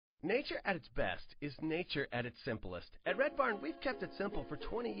Nature at its best is nature at its simplest. At Red Barn, we've kept it simple for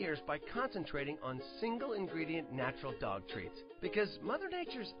 20 years by concentrating on single-ingredient natural dog treats. Because Mother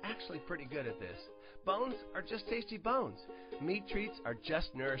Nature's actually pretty good at this. Bones are just tasty bones. Meat treats are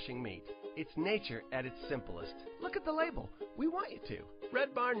just nourishing meat. It's nature at its simplest. Look at the label. We want you to.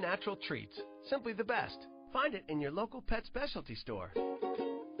 Red Barn Natural Treats. Simply the best. Find it in your local pet specialty store.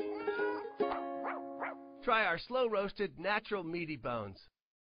 Try our slow-roasted, natural meaty bones.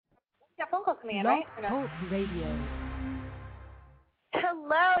 Yeah, phone calls coming in, right? Talk Radio.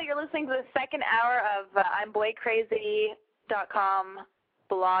 Hello, you're listening to the second hour of I'mBoyCrazy.com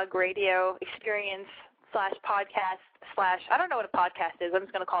blog radio experience / podcast / I don't know what a podcast is. I'm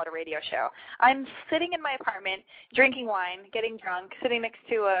just going to call it a radio show. I'm sitting in my apartment, drinking wine, getting drunk, sitting next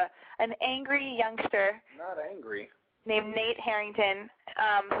to an angry youngster. Not angry. Named Nate Harrington,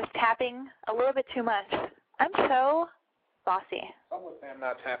 who's tapping a little bit too much. I'm so bossy. Some would say I'm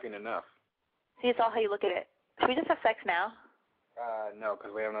not tapping enough. See, it's all how you look at it. Should we just have sex now? No,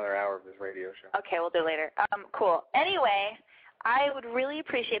 because we have another hour of this radio show. Okay, we'll do it later. Cool. Anyway, I would really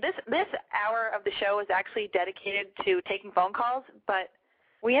appreciate this. This hour of the show is actually dedicated to taking phone calls, but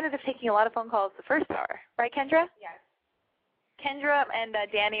we ended up taking a lot of phone calls the first hour. Right, Kendra? Yes. Kendra and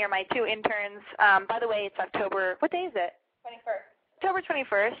Danny are my two interns. By the way, it's October. What day is it? 21st. October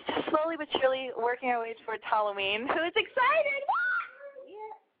 21st. Slowly but surely working our way towards Halloween. Who's excited?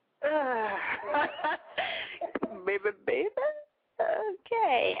 Baby.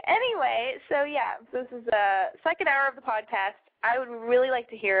 Okay. Anyway, so yeah, this is the second hour of the podcast. I would really like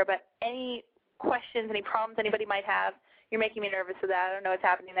to hear about any questions, any problems anybody might have. You're making me nervous with that. I don't know what's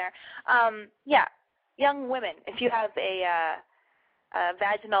happening there. Yeah, young women, if you have a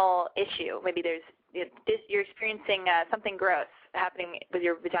vaginal issue, maybe you're experiencing something gross happening with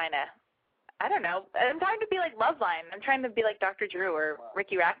your vagina. I don't know. I'm trying to be like Loveline. I'm trying to be like Dr. Drew or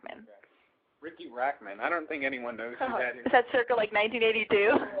Ricky Rackman. Ricky Rackman. I don't think anyone knows who that is. Is that circa like 1982?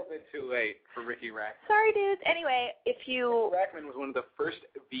 A little bit too late for Ricky Rackman. Sorry, dudes. Anyway, if you... Ricky Rackman was one of the first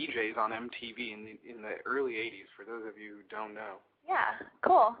VJs on MTV in the early 80s, for those of you who don't know. Yeah,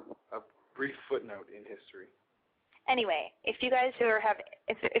 cool. A brief footnote in history. Anyway, if you guys who have...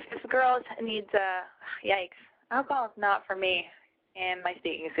 If this girl needs... yikes. Alcohol is not for me and my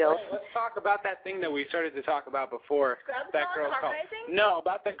speaking skills. Hey, let's talk about that thing that we started to talk about before. That girl harmonizing? No,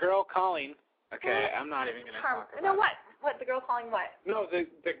 about the girl calling. Okay, I'm not even going to talk about No, what? What? The girl calling what? No, the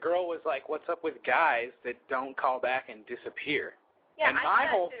girl was like, what's up with guys that don't call back and disappear? Yeah, and my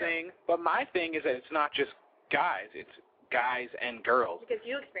whole thing, but my thing is that it's not just guys, it's guys and girls. Because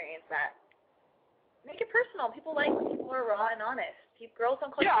you experienced that. Make it personal. People like when people are raw and honest. Girls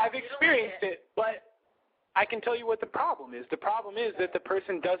don't call you. Yeah, I've experienced it, but I can tell you what the problem is. The problem is that the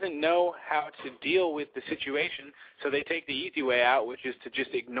person doesn't know how to deal with the situation, so they take the easy way out, which is to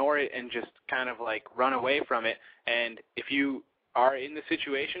just ignore it and just kind of like run away from it. And if you are in the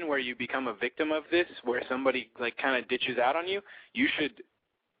situation where you become a victim of this, where somebody like kind of ditches out on you, you should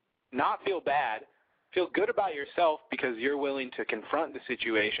not feel bad. Feel good about yourself because you're willing to confront the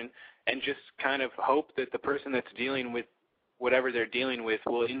situation and just kind of hope that the person that's dealing with whatever they're dealing with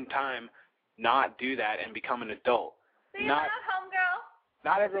will in time not do that and become an adult. So you're not home, girl?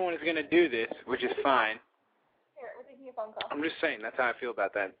 Not everyone is going to do this, which is fine. Here, we're taking a phone call. I'm just saying, that's how I feel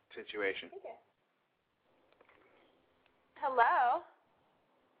about that situation. Okay. Hello?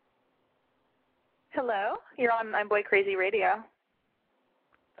 Hello? You're on I'm Boy Crazy Radio.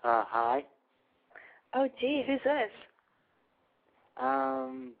 Hi. Oh, gee, who's this?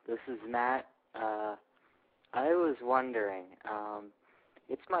 This is Matt. I was wondering,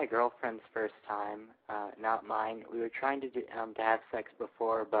 it's my girlfriend's first time, not mine. We were trying to have sex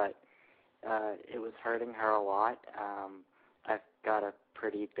before, but it was hurting her a lot. I've got a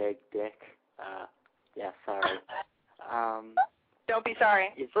pretty big dick. Yeah, sorry. Don't be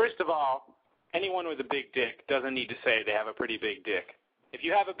sorry. First of all, anyone with a big dick doesn't need to say they have a pretty big dick. If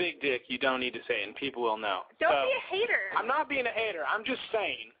you have a big dick, you don't need to say it, and people will know. Don't be a hater. I'm not being a hater. I'm just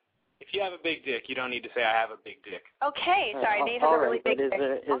saying, if you have a big dick, you don't need to say I have a big dick. Okay, sorry, Nate has a really big dick.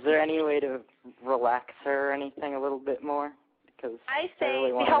 Is there any way to relax her or anything a little bit more? Because I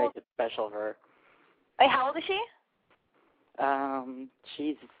really want to make it special for her. Wait, how old is she?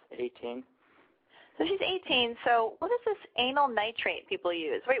 She's 18. So she's 18, so what is this anal nitrate people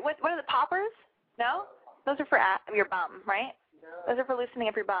use? Wait, what are the poppers? No? Those are for your bum, right? No. Those are for loosening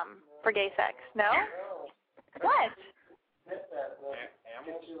up your bum, for gay sex. No? What?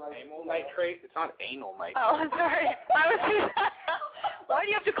 Amyl nitrate? It's not anal nitrate. Oh, I'm sorry. Why do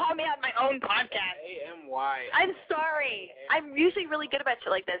you have to call me on my own podcast? A-M-Y. I'm sorry. I'm usually really good about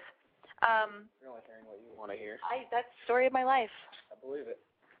shit like this. You're only hearing what you want to hear. That's the story of my life. I believe it.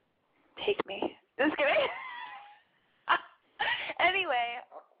 take me. Just kidding. Anyway.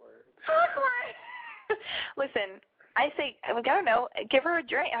 Awkward. Listen, I say, I don't know, give her a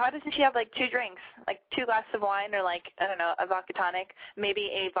drink. How doesn't she have like 2 drinks? Like 2 glasses of wine or like, I don't know, a vodka tonic,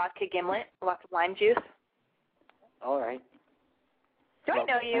 maybe a vodka gimlet, lots of lime juice. All right. Do I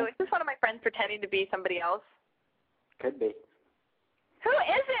know you? Is this one of my friends pretending to be somebody else? Could be. Who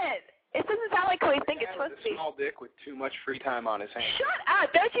is it? It doesn't sound like who I think it's supposed to be. A small dick with too much free time on his hands. Shut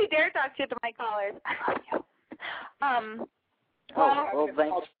up! Don't you dare talk shit to my callers. I love you. Well,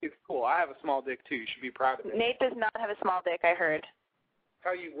 thanks. It's cool. I have a small dick too. You should be proud of it. Nate does not have a small dick, I heard.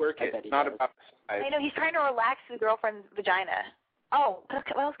 How you work it, bet he not does. about the size. I know, he's trying to relax his girlfriend's vagina. Oh,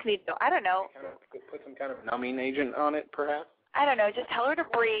 what else can he do? I don't know. Put some kind of numbing agent on it, perhaps. I don't know. Just tell her to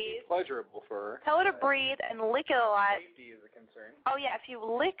breathe. Pleasurable for her. Tell her to breathe and lick it a lot. Safety is a concern. Oh, yeah, if you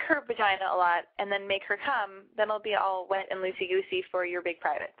lick her vagina a lot and then make her come, then it'll be all wet and loosey-goosey for your big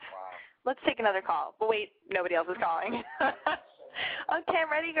privates. Wow. Let's take another call. But wait, nobody else is calling. Okay,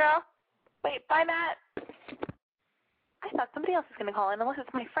 I'm ready, girl. Wait, bye, Matt. I thought somebody else was going to call in, unless it's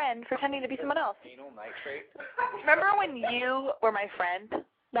my friend pretending to be someone else. Anal nitrate. Remember when you were my friend?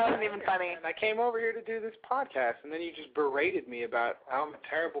 That wasn't even funny. And I came over here to do this podcast, and then you just berated me about how I'm a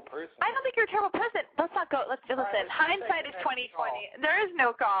terrible person. I don't think you're a terrible person. Let's not go. Let's listen. Hindsight is 20/20. There is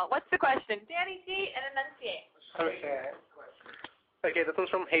no call. What's the question? Danny T and enunciate. Okay, this one's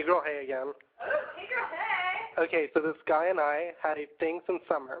from Hey Girl Hey again. Hey, girl, hey. Okay, so this guy and I had a thing since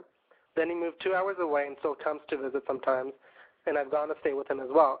summer. Then he moved 2 hours away and still comes to visit sometimes, and I've gone to stay with him as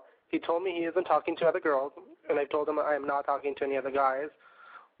well. He told me he isn't talking to other girls, and I told him I am not talking to any other guys,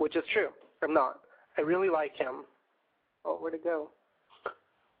 which is true. I'm not. I really like him. Oh, where'd it go?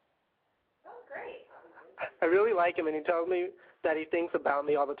 Oh, great. I really like him, and he tells me that he thinks about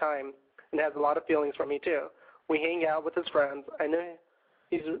me all the time and has a lot of feelings for me, too. We hang out with his friends. I know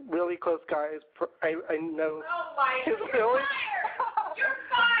he's a really close guy. I know his feelings. You're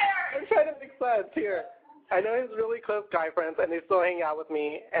fired! I'm trying to make sense here. I know his really close guy friends, and they still hang out with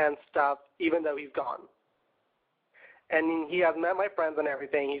me and stuff, even though he's gone. And he has met my friends and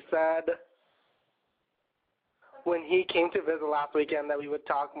everything. He said when he came to visit last weekend that we would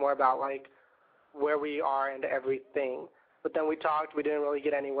talk more about, like, where we are and everything. But then we talked. We didn't really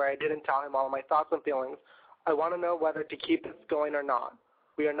get anywhere. I didn't tell him all of my thoughts and feelings. I want to know whether to keep this going or not.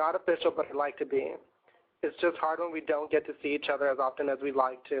 We are not official, but I'd like to be. It's just hard when we don't get to see each other as often as we'd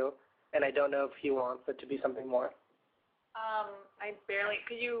like to, and I don't know if he wants it to be something more. I barely,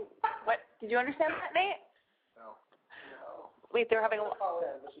 did you understand that, Nate? No. Wait, they're having a,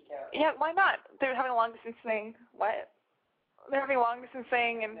 yeah, why not? They're having a long distance thing. What? They're having a long distance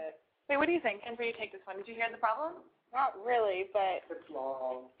thing, and, wait, what do you think? And for you take this one, did you hear the problem? Not really, but It's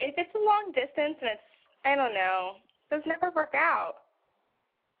long. if it's a long distance and it's, I don't know, those never work out.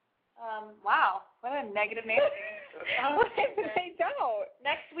 Wow, what a negative name. They don't.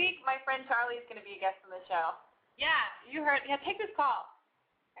 Next week, my friend Charlie is going to be a guest on the show. Yeah, you heard. Yeah, take this call.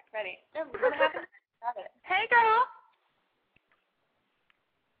 Ready. Hey, girl.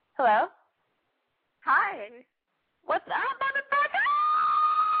 Hello? Hi. What's up, motherfucker?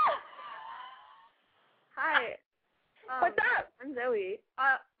 Hi. What's up? I'm Zoe.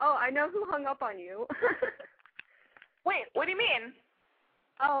 I know who hung up on you. Wait, what do you mean?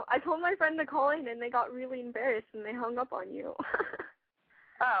 Oh, I told my friend to call in and they got really embarrassed and they hung up on you.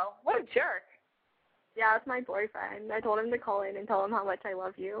 Oh, what a jerk. Yeah, it's my boyfriend. I told him to call in and tell him how much I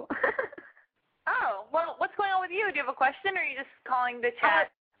love you. Oh, well, what's going on with you? Do you have a question, or are you just calling to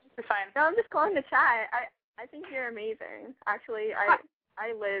chat? It's fine. No, I'm just calling to chat. I think you're amazing. Actually,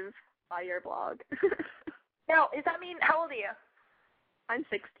 I live by your blog. Now, does that mean, how old are you? I'm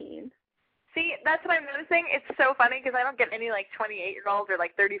 16. See, that's what I'm noticing. It's so funny because I don't get any, like, 28-year-olds or,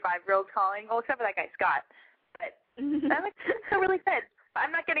 like, 35-year-olds calling. Well, except for that guy, Scott. But that makes so really good. But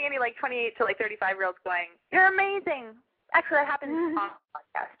I'm not getting any, like, 28 to, like, 35-year-olds going, you're amazing. Actually, that happens on the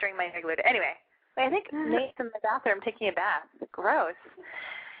podcast during my regular day. Anyway, I think Nate's in the bathroom taking a bath. Gross.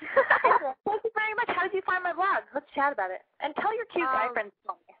 Anyway, thank you very much. How did you find my blog? Let's chat about it. And tell your cute guy friends to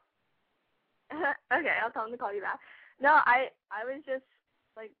call me. Okay, I'll tell him to call you back. No, I was just,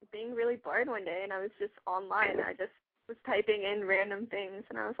 like, being really bored one day, and I was just online. I just was typing in random things,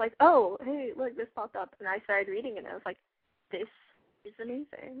 and I was like, oh, hey, look, this popped up. And I started reading it, and I was like, this is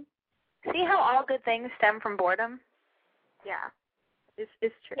amazing. See how all good things stem from boredom? Yeah, it's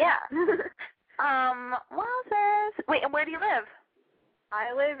true. Yeah. Wowzers. Wait, and where do you live?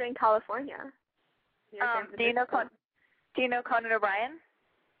 I live in California. Near San Do you know Francisco. Do you know Conan O'Brien?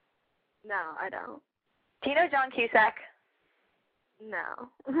 No, I don't. Do you know John Cusack? No.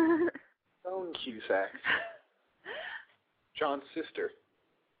 Joan Cusack. John's sister.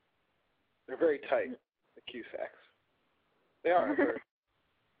 very tight, the Cusacks. They are.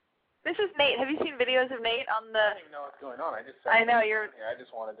 This is Nate. Have you seen videos of Nate on the... I don't even know what's going on. I know, you're... I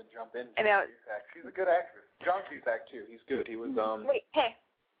just wanted to jump in. I know. Cusack. She's a good actress. John Cusack, too. He's good. He was, Wait, hey.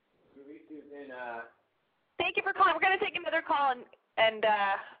 in, Thank you for calling. We're going to take another call, and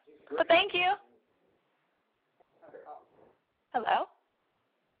but thank you. Hello?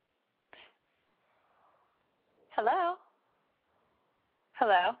 Hello?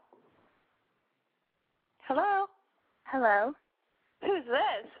 Hello? Hello? Hello. Who's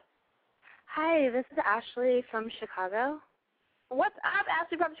this? Hi, this is Ashley from Chicago. What's up,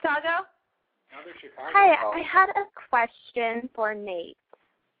 Ashley from Chicago? another Chicago. Hi, I had a question for Nate.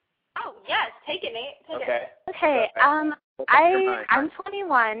 Oh, yes. Take it, Nate. Take it. Okay, I'm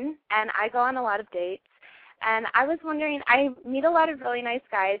 21, and I go on a lot of dates, and I was wondering, I meet a lot of really nice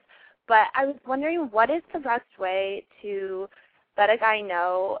guys, but I was wondering what is the best way to let a guy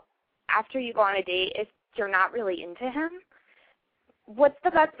know after you go on a date if you're not really into him? What's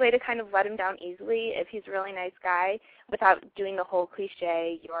the best way to kind of let him down easily if he's a really nice guy without doing the whole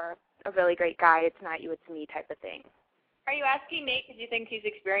cliche, you're a really great guy, it's not you, it's me type of thing? Are you asking Nate because you think he's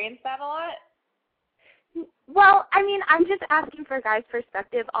experienced that a lot? Well, I mean, I'm just asking for a guy's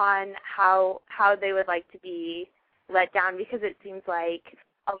perspective on how they would like to be let down, because it seems like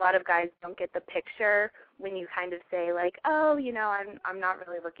a lot of guys don't get the picture when you kind of say like, oh, you know, I'm not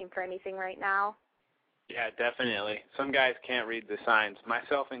really looking for anything right now. Yeah, definitely. Some guys can't read the signs,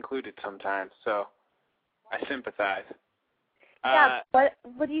 myself included sometimes, so I sympathize. Yeah, but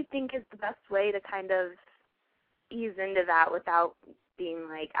what do you think is the best way to kind of ease into that without being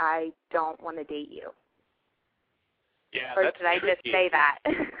like, I don't want to date you? Yeah, or that's did I tricky. just say that?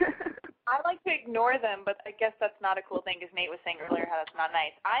 I like to ignore them, but I guess that's not a cool thing, because Nate was saying earlier how that's not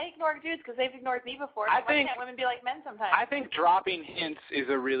nice. I ignore dudes because they've ignored me before. So why can't women be like men sometimes? I think dropping hints is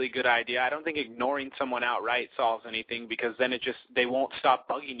a really good idea. I don't think ignoring someone outright solves anything, because then they won't stop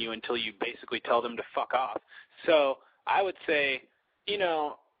bugging you until you basically tell them to fuck off. So I would say, you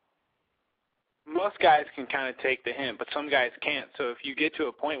know, most guys can kind of take the hint, but some guys can't. So if you get to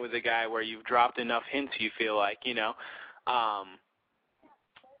a point with a guy where you've dropped enough hints, you feel like, you know,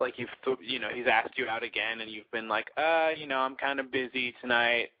 like he's asked you out again, and you've been like, you know, I'm kind of busy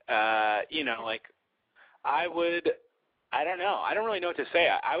tonight. You know, like, I don't know. I don't really know what to say.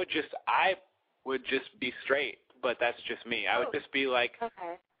 I would just be straight, but that's just me. I would just be like,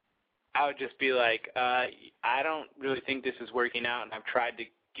 okay. I would just be like, I don't really think this is working out, and I've tried to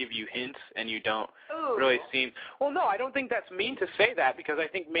give you hints, and you don't really seem. Well, no, I don't think that's mean to say that, because I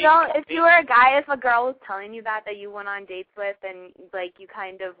think maybe. No, if you were a guy, if a girl was telling you that you went on dates with, and like you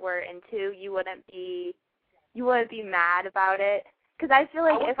kind of were into, you wouldn't be mad about it. Because I feel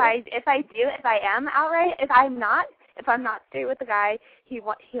like if I am outright, if I'm not straight with the guy, he's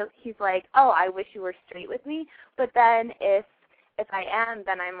like, oh, I wish you were straight with me. But then if I am,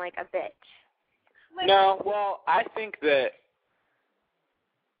 then I'm like a bitch. No, well, I think that.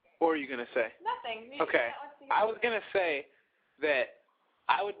 What were you going to say? Nothing. Okay. I was going to say that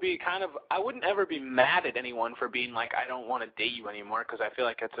I wouldn't ever be mad at anyone for being like, I don't want to date you anymore, because I feel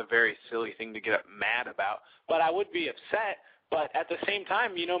like that's a very silly thing to get mad about. But I would be upset. But at the same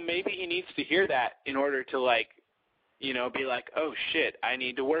time, you know, maybe he needs to hear that in order to, like, you know, be like, oh, shit, I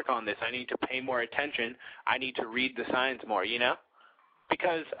need to work on this. I need to pay more attention. I need to read the signs more, you know?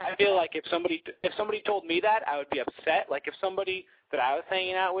 Because I feel like if somebody told me that, I would be upset. Like if somebody that I was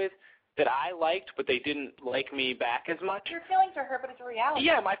hanging out with that I liked, but they didn't like me back as much. Your feelings are hurt, but it's a reality.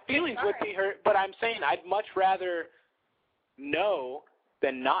 Yeah, my feelings would be hurt, but I'm saying I'd much rather know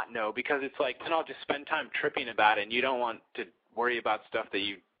than not know, because it's like then I'll just spend time tripping about it, and you don't want to worry about stuff that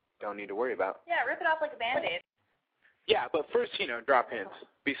you don't need to worry about. Yeah, rip it off like a Band-Aid. Yeah, but first, you know, drop hints.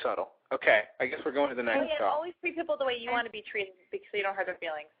 Be subtle. Okay, I guess we're going to the next call. Always treat people the way you want to be treated, because you don't hurt their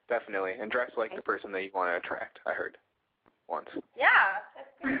feelings. Definitely, and dress like the person that you want to attract, I heard once. Yeah.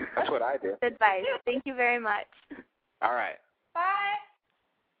 That's what I do. Good advice. Thank you very much. All right. Bye.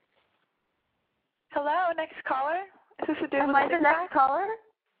 Hello, next caller. Is this a dude Am with a I the six-pack? next caller?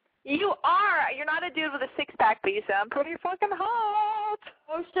 You are. You're not a dude with a six-pack, but you sound pretty fucking hot.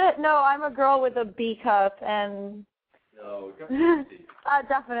 Oh shit! No, I'm a girl with a B cup, and no,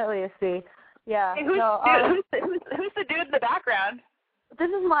 definitely a C. Yeah. Hey, who's the dude in the background? This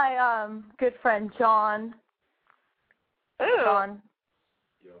is my good friend John. Ooh.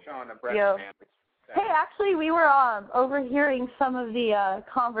 John, a breast Yo. man. Hey, actually, we were overhearing some of the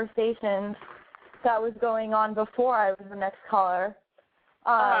conversations that was going on before I was the next caller.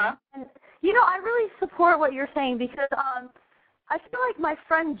 And, you know, I really support what you're saying, because I feel like my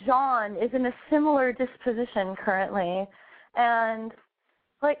friend John is in a similar disposition currently, and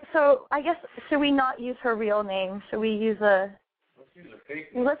Like, so I guess, should we not use her real name? Should we use a...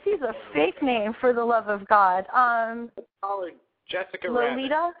 Let's use a fake name, for the love of God. Call her Jessica Rabbit.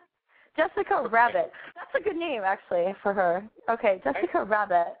 Lolita? Jessica Rabbit. That's a good name, actually, for her. Okay, Jessica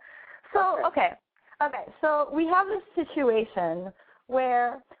Rabbit. So, okay, so we have this situation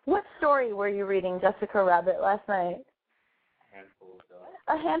where, what story were you reading, Jessica Rabbit, last night?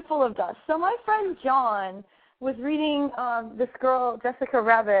 A Handful of Dust. So my friend John was reading this girl, Jessica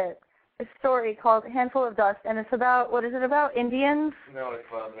Rabbit, a story called Handful of Dust, and it's about, what is it about, Indians? No, it's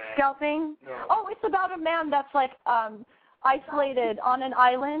about man. Scalping? No. Oh, it's about a man that's, like, isolated on an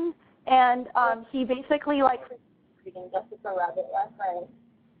island, and he basically, like, reading Jessica Rabbit last night.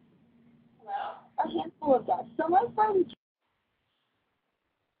 Hello? A Handful of Dust. So my friend...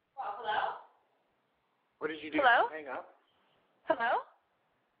 Hello? What did you do? Hello? Hang up. Hello?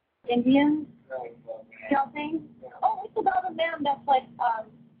 Indians? Scalping? Oh, it's about a man that's, like,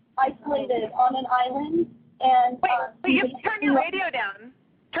 isolated on an island, and... Wait, you have to turn your radio down.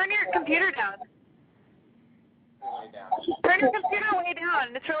 Turn your computer down. Turn your computer way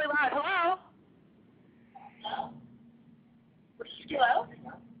down. It's really loud. Hello? Hello?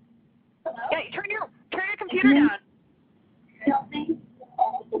 Yeah, turn your computer down. Scalping?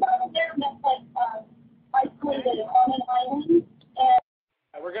 Oh, it's about a man that's, like, isolated on an island, and...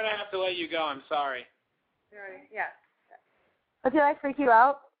 We're going to have to let you go. I'm sorry. Yeah. Did I freak you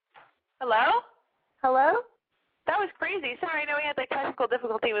out? Hello? Hello? That was crazy. Sorry, I know we had like technical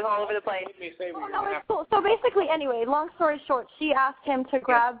difficulty. It was all over the place. Oh, no, it's cool. So basically, anyway, long story short, she asked him to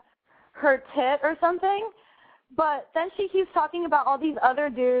grab her tit or something, but then she keeps talking about all these other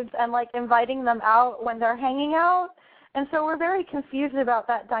dudes and, like, inviting them out when they're hanging out. And so we're very confused about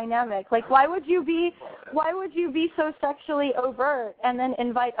that dynamic. Like, why would you be so sexually overt and then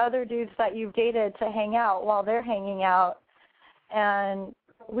invite other dudes that you've dated to hang out while they're hanging out? And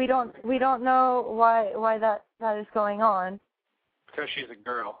we don't know why that is going on. Because she's a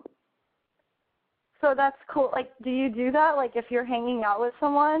girl. So that's cool. Like, do you do that? Like, if you're hanging out with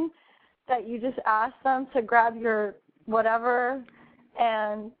someone, that you just ask them to grab your whatever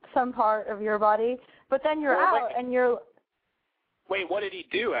and some part of your body, but then you're out and you're... Wait, what did he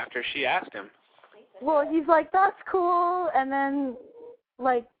do after she asked him? Well, he's like, that's cool, and then,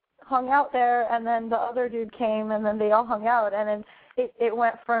 like, hung out there, and then the other dude came, and then they all hung out, and then it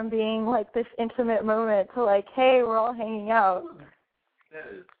went from being, like, this intimate moment to, like, hey, we're all hanging out.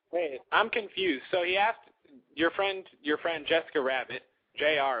 Wait, I'm confused. So he asked your friend Jessica Rabbit,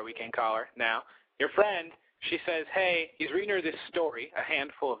 JR we can call her now, your friend, she says, hey, he's reading her this story, A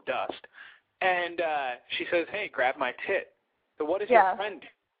Handful of Dust, and she says, hey, grab my tit. So what does your friend do?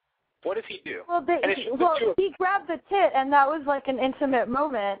 What does he do? Well, he grabbed the tit, and that was like an intimate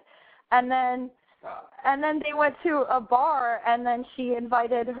moment, and then they went to a bar, and then she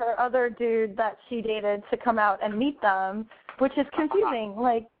invited her other dude that she dated to come out and meet them, which is confusing.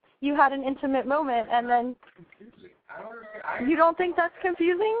 Like, you had an intimate moment, and then you don't think that's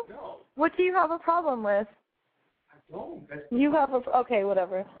confusing? No. What do you have a problem with? I don't. You have okay,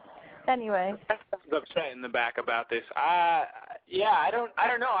 whatever. Anyway. I'm upset in the back about this. Yeah, I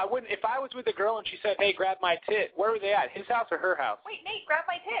don't know. I wouldn't, if I was with a girl and she said, hey, grab my tit, where were they at? His house or her house? Wait, Nate, grab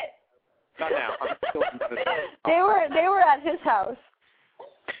my tit. Not now. I'm still They were at his house.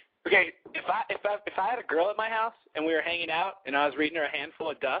 Okay, if I had a girl at my house and we were hanging out and I was reading her A Handful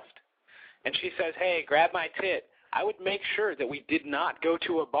of Dust and she says, hey, grab my tit, I would make sure that we did not go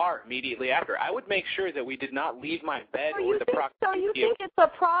to a bar immediately after. I would make sure that we did not leave my bed or the proximity. So you think it's a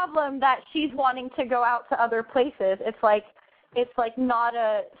problem that she's wanting to go out to other places? It's like not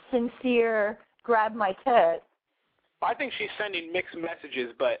a sincere grab my tit. I think she's sending mixed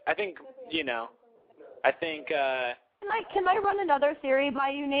messages, but I think, Can I run another theory by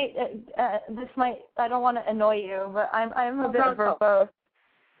you, Nate? I don't want to annoy you, but I'm a bit verbose.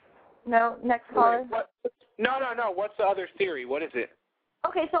 No, next caller. No. What's the other theory? What is it?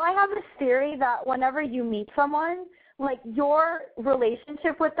 Okay, so I have this theory that whenever you meet someone, like, your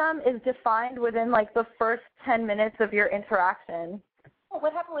relationship with them is defined within, like, the first 10 minutes of your interaction. Oh,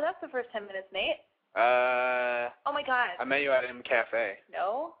 what happened with us the first 10 minutes, Nate? Oh, my God. I met you at M Cafe.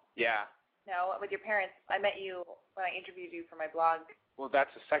 No? Yeah. No, with your parents. I met you when I interviewed you for my blog. Well,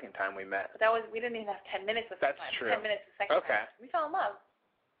 that's the second time we met. But we didn't even have 10 minutes the first time. That's true. 10 minutes the second time. We fell in love.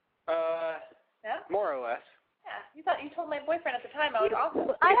 Yeah? More or less. Yeah. You told my boyfriend at the time I would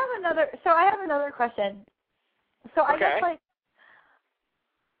also. I have another question. So I guess, like,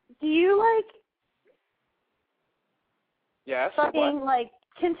 do you, like, yes, fucking, like,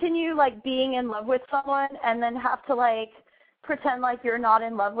 continue, like, being in love with someone and then have to, like, pretend like you're not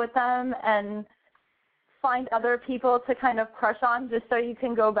in love with them and find other people to kind of crush on just so you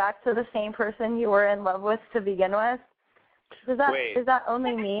can go back to the same person you were in love with to begin with? Is that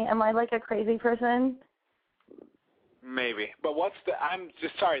only me? Am I like a crazy person? Maybe. But I'm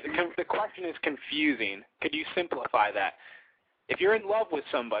just sorry, the question is confusing. Could you simplify that? If you're in love with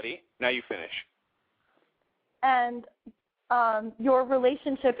somebody, now you finish. And your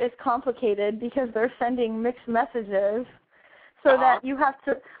relationship is complicated because they're sending mixed messages so that you have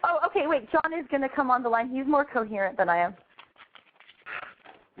to... Oh, okay, wait, John is going to come on the line. He's more coherent than I am.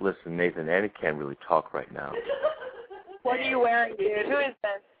 Listen, Nathan, Annie can't really talk right now. What are you wearing, dude? Who is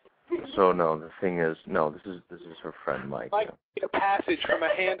this? So, no, the thing is, this is her friend, Mike. Like a passage from a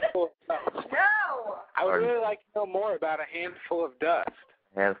handful of dust. No! I would really like to know more about a handful of dust.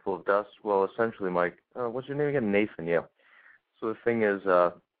 Handful of dust? Well, essentially, Mike, what's your name again? Nathan, yeah. So the thing is,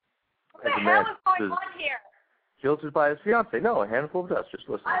 what the hell is going on here? Jilted by his fiance. No, a handful of dust. Just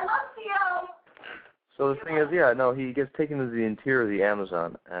listen. I love Theo. So the thing is, he gets taken to the interior of the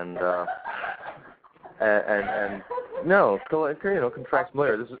Amazon and contracts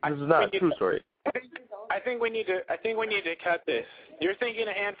malaria. This is not a true story. I think we need to cut this. You're thinking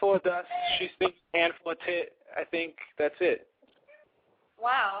a handful of dust. She's thinking a handful of tit. I think that's it.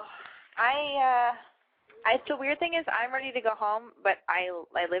 Wow. The weird thing is I'm ready to go home, but I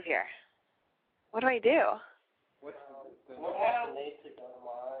live here. What do I do?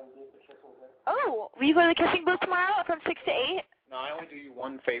 Oh, will you go to the kissing booth tomorrow from 6 to 8? No, I only do you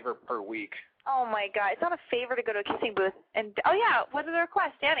one favor per week. Oh my God, it's not a favor to go to a kissing booth. And what are the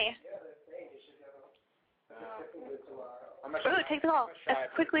requests, Danny? Ooh, take the call as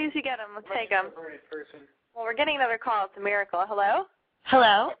quickly as you get them. Let's take them. Well, we're getting another call. It's a miracle. Hello?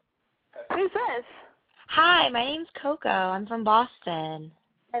 Hello? Who's this? Hi, my name's Coco. I'm from Boston.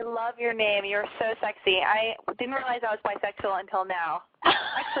 I love your name. You're so sexy. I didn't realize I was bisexual until now.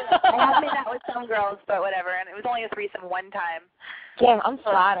 Actually, I have made that with some girls, but whatever. And it was only a threesome one time. Damn, I'm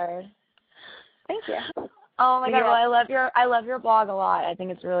flattered. Thank you. Oh my God! Well, I love your blog a lot. I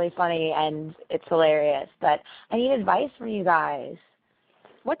think it's really funny and it's hilarious. But I need advice from you guys.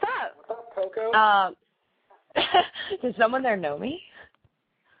 What's up? What's up, Coco? Does someone there know me?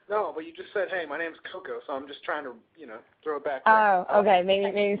 No, but you just said, hey, my name's Coco, so I'm just trying to, throw it back. Oh, okay.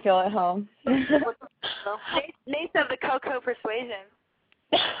 Maybe feel at home. Nate's of the Coco persuasion.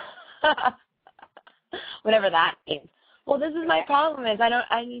 Whatever that means. Well, this is my problem is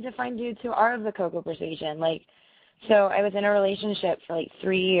I need to find dudes who are of the Coco persuasion. So I was in a relationship for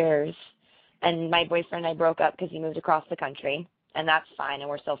 3 years, and my boyfriend and I broke up because he moved across the country, and that's fine, and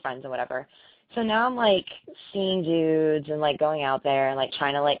we're still friends and whatever. So now I'm seeing dudes and going out there and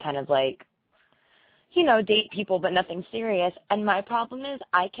trying to date people, but nothing serious. And my problem is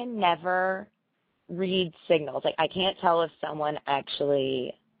I can never read signals. I can't tell if someone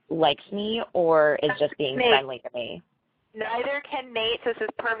actually likes me or is just being friendly to me. Neither can Nate, so this is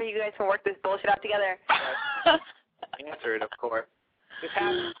perfect. You guys can work this bullshit out together. Answer it, of course. This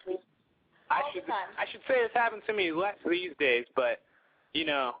happens to me. I should say this happens to me less these days, but,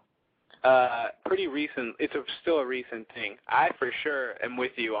 pretty recent. It's still a recent thing. I for sure am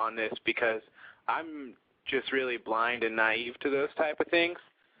with you on this because I'm just really blind and naive to those type of things.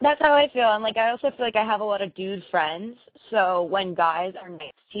 That's how I feel. And I also feel I have a lot of dude friends. So when guys are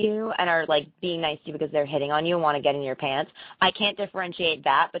nice to you and are being nice to you because they're hitting on you and want to get in your pants, I can't differentiate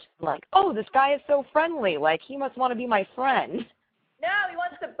that between oh, this guy is so friendly. He must want to be my friend. No, he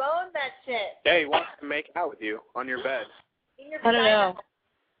wants to bone that shit. Yeah, he wants to make out with you on your bed. I don't know.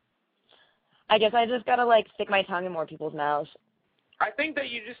 I guess I just gotta stick my tongue in more people's mouths. I think that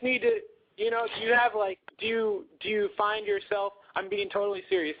you just need to, do you have do you find yourself? I'm being totally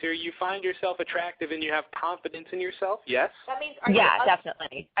serious here. You find yourself attractive and you have confidence in yourself? Yes. That means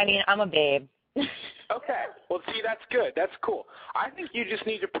definitely. I mean, I'm a babe. Okay. Well, see, that's good. That's cool. I think you just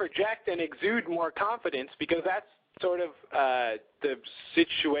need to project and exude more confidence because that's sort of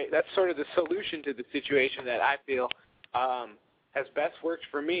that's sort of the solution to the situation that I feel has best worked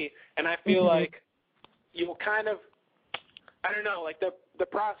for me, and I feel you'll kind of, I don't know, the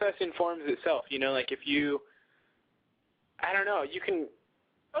process informs itself, if you, I don't know, you can.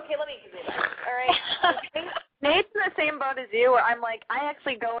 Okay, let me give you that. All right. Nate's in the same boat as you, where I'm I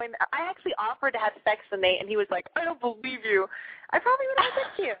actually offered to have sex with Nate, and he was like, I don't believe you. I probably would have sex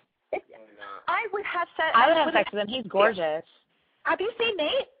with you. I would have sex. I would have sex with him. He's gorgeous. Have you seen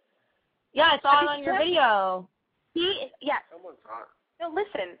Nate? Yeah, I saw it on your video. Someone's hot. No,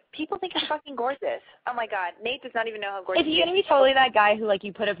 listen. People think he's fucking gorgeous. Oh my God, Nate does not even know how gorgeous. Is he gonna be totally that guy who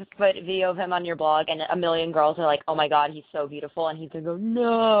you put a video of him on your blog and a million girls are oh my God, he's so beautiful, and he's gonna go,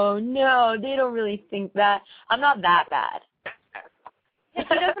 no, they don't really think that. I'm not that bad. He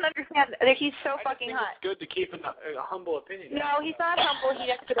doesn't understand that he's so fucking I hot. think it's good to keep a humble opinion. No, he's not humble. He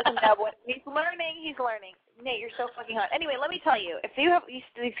just doesn't know what he's learning. He's learning. Nate, you're so fucking hot. Anyway, let me tell you, if you have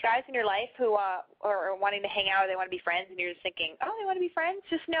these guys in your life who are wanting to hang out or they want to be friends, and you're just thinking, oh, they want to be friends,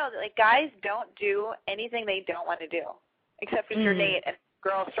 just know that like guys don't do anything they don't want to do, except if you're Nate and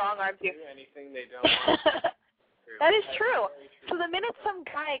girl strong arms you. Do anything they don't want. That is true. So the minute some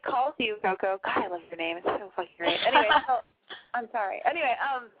guy calls you, Coco, God, I love your name. It's so fucking great. Anyway, I'm sorry. Anyway,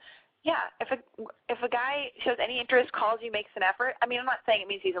 yeah, if a guy shows any interest, calls you, makes an effort. I mean, I'm not saying it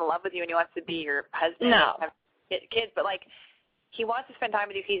means he's in love with you and he wants to be your husband. No. And have kids, but like he wants to spend time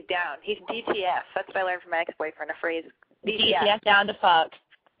with you. He's down. He's DTF. That's what I learned from my ex-boyfriend. A phrase. DTF, down to fuck.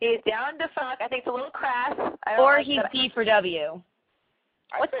 He's down to fuck. I think it's a little crass. Or he's D for W.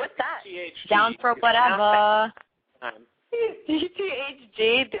 What's that? Down for whatever.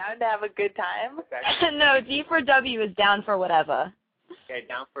 DTHG, down to have a good time? No, D for W is down for whatever. Okay,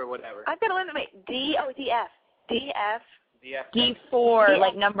 down for whatever. I've got to learn to make DF. D for,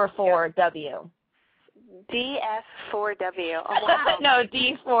 like number 4, W. DF4W. Oh, wow. No,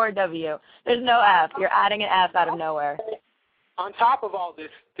 D4W. There's no F. You're adding an F out of nowhere. On top of all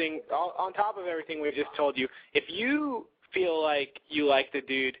this thing, on top of everything we've just told you, if you feel like you like the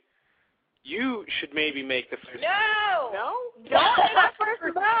dude, you should maybe make the first No! No? Don't make the first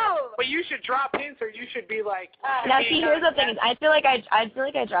move! But you should drop hints, or you should be like... Now, see, here's the thing. Is I feel like I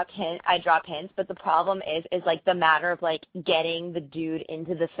drop hints, but the problem is like the matter of like getting the dude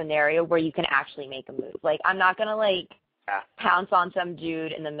into the scenario where you can actually make a move. Like, I'm not gonna like pounce on some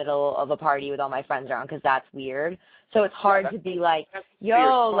dude in the middle of a party with all my friends around because that's weird. So it's hard to be like,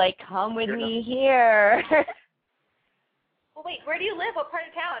 yo, like, come with me here. Well, wait, where do you live? What part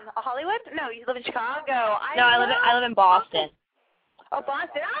of town? Hollywood? No, you live in Chicago. I live in Boston. Oh,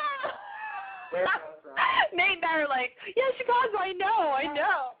 Boston. Ah! Nate and I are like, yeah, Chicago, I know. I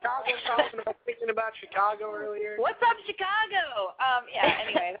was thinking about Chicago earlier. What's up, Chicago? Yeah,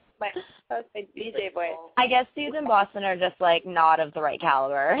 anyway, that was my DJ voice. I guess dudes in Boston are just, like, not of the right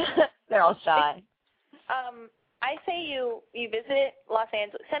caliber. They're all shy. I say you visit Los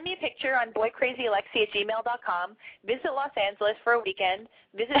Angeles. Send me a picture on boycrazyalexi@gmail.com. Visit Los Angeles for a weekend.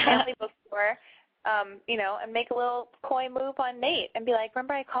 Visit Family Bookstore. And make a little coy move on Nate and be like,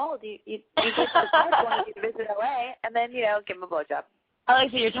 remember I called you wanted you to visit LA, and then give him a blowjob.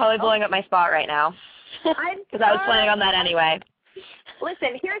 Alexi, you're totally blowing up my spot right now. Because I was planning on that anyway.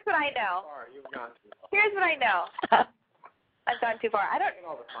 Listen, here's what I know. Here's what I know. I've gone too far. I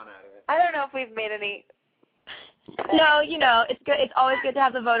don't know if we've made any. No, it's good. It's always good to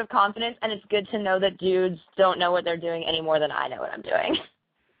have the vote of confidence, and it's good to know that dudes don't know what they're doing any more than I know what I'm doing.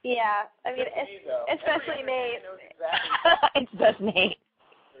 Yeah, I mean, especially Nate. It's just Nate.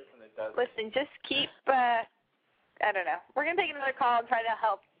 Listen, just keep, I don't know. We're going to take another call and try to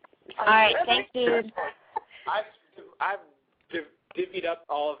help. All right, thanks, dude. I've divvied up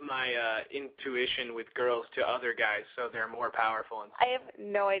all of my intuition with girls to other guys, so they're more powerful. I have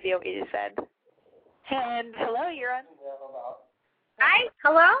no idea what you just said. And hello, you're on. Hi,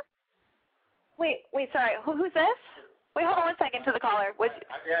 hello? Wait, sorry. Who's this? Wait, hold on 1 second to the caller.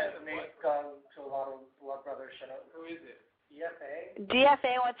 Yeah, the name's gone to a lot of Blood Brothers shows. Who is it? DFA.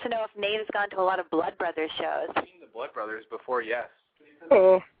 DFA wants to know if Nate has gone to a lot of Blood Brothers shows. I've seen the Blood Brothers before, yes.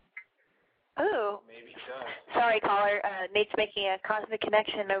 Ooh. Maybe so. Sorry, caller. Nate's making a cosmic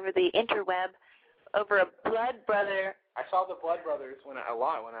connection over the interweb over a Blood Brother. I saw the Blood Brothers a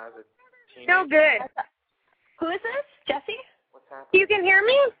lot when I was a teenager. So good. Who is this? Jesse? What's happening? You can hear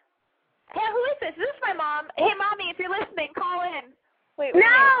me? Yeah, who is this? This is my mom. Hey, Mommy, if you're listening, call in. Wait,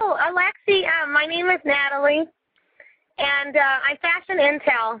 no, Alexi, my name is Natalie, and I fashion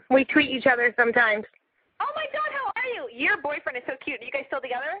Intel. We tweet each other sometimes. Oh, my God, how are you? Your boyfriend is so cute. Are you guys still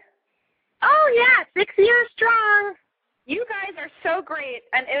together? Oh, yeah, 6 years strong. You guys are so great,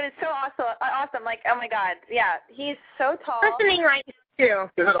 and it is so awesome. Like, oh, my God. Yeah, he's so tall. Listening right now,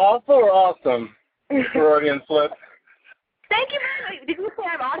 too. Is it awful or awesome? Freudian slip. Thank you very much. Did you say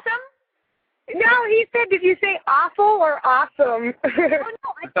I'm awesome? No, he said, did you say awful or awesome? Oh,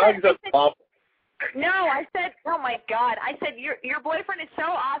 no, I said awful. No, I said, oh my God, I said your boyfriend is so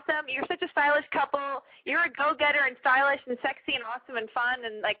awesome. You're such a stylish couple. You're a go-getter and stylish and sexy and awesome and fun,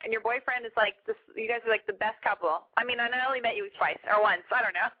 and your boyfriend is like this. You guys are like the best couple. I mean, I only met you twice or once. I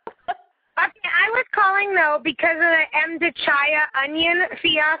don't know. Okay, I was calling though because of the M. DeChaya onion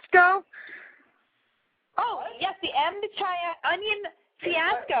fiasco. Oh yes, the M. DeChaya onion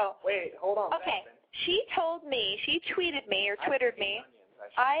fiasco. Wait, hold on. Okay, she told me, she tweeted me or Twittered me.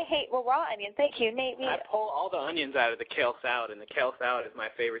 I hate raw onions. Thank you, Nate. I pull all the onions out of the kale salad, and the kale salad is my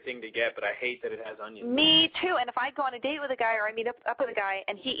favorite thing to get, but I hate that it has onions. Me too. And if I go on a date with a guy or I meet up with a guy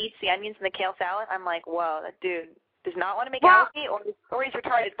and he eats the onions in the kale salad, I'm like, whoa, that dude does not want to make out with me, or he's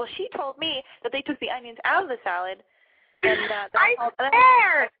retarded. Well, she told me that they took the onions out of the salad. And I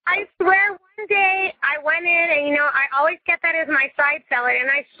swear one day I went in and, you know, I always get that as my side salad, and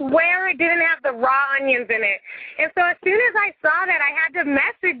I swear it didn't have the raw onions in it. And so as soon as I saw that, I had to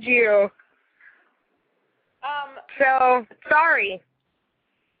message you. So, sorry.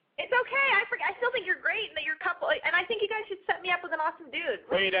 It's okay. I still think you're great and that you're a couple, and I think you guys should set me up with an awesome dude.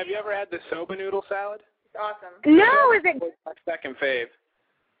 Wait, have you ever had the soba noodle salad? It's awesome. No, is it? My second fave.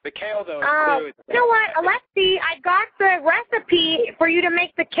 The kale, though, is you know what, Alexi, I got the recipe for you to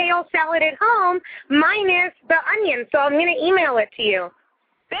make the kale salad at home, minus the onions, so I'm going to email it to you.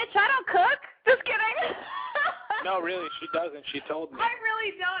 Bitch, I don't cook. Just kidding. No, really, she doesn't. She told me. I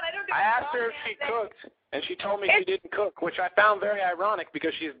really don't. I don't do I asked her if she cooked, and she told me she didn't cook, which I found very ironic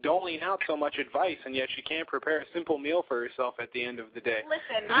because she's doling out so much advice, and yet she can't prepare a simple meal for herself at the end of the day.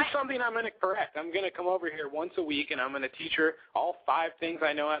 Listen, this is something I'm going to correct. I'm going to come over here once a week, and I'm going to teach her all 5 things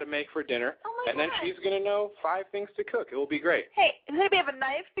I know how to make for dinner, and then she's going to know 5 things to cook. It will be great. Hey, does anybody have a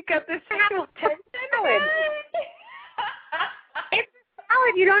knife to cut this salad? It's a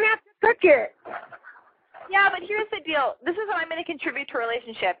salad. You don't have to cook it. Yeah, but here's the deal. This is what I'm going to contribute to a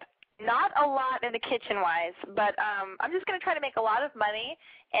relationship. Not a lot in the kitchen-wise, but I'm just going to try to make a lot of money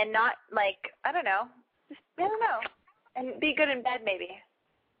and not, like, I don't know, and be good in bed maybe.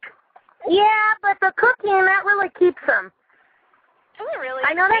 Yeah, but the cooking, that really keeps them. Does it really?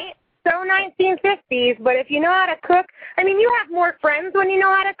 I know that's so 1950s, but if you know how to cook, I mean, you have more friends when you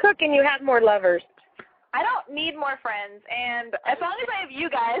know how to cook, and you have more lovers. I don't need more friends, and as long as I have you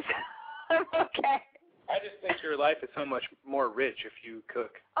guys, I'm okay. I just think your life is so much more rich if you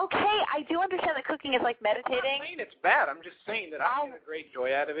cook. Okay, I do understand that cooking is like meditating. I'm not saying it's bad. I'm just saying that I get a great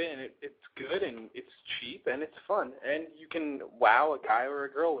joy out of it, and it's good, and it's cheap, and it's fun. And you can wow a guy or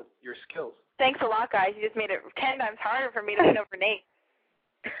a girl with your skills. Thanks a lot, guys. You just made it 10 times harder for me to win over Nate.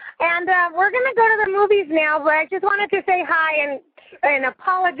 And we're going to go to the movies now, but I just wanted to say hi and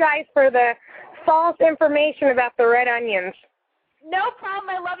apologize for the false information about the red onions. No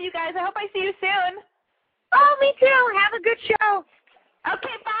problem. I love you guys. I hope I see you soon. Oh, me too. Have a good show.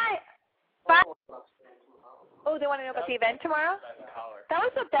 Okay, bye. Bye. Oh, they want to know about the event tomorrow? That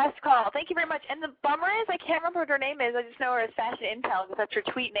was the best call. Thank you very much. And the bummer is I can't remember what her name is. I just know her as Fashion Intel because that's her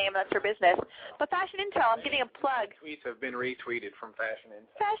tweet name. That's her business. But Fashion Intel, I'm giving a plug. Tweets have been retweeted from Fashion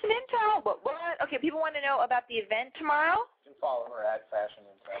Intel. Fashion Intel. What? Okay, people want to know about the event tomorrow? You can follow her at Fashion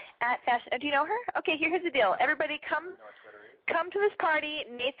Intel. At Fashion. Do you know her? Okay, here's the deal. Everybody come to this party.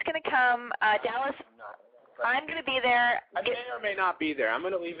 Nate's going to come. Dallas. I'm going to be there. I may or may not be there. I'm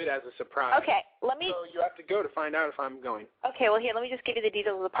going to leave it as a surprise. Okay, let me. So you have to go to find out if I'm going. Okay, well here, let me just give you the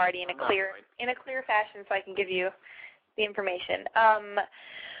details of the party in a clear fashion, so I can give you the information.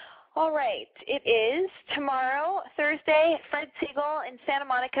 All right, it is tomorrow, Thursday, Fred Siegel in Santa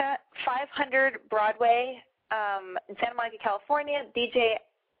Monica, 500 Broadway, in Santa Monica, California. DJ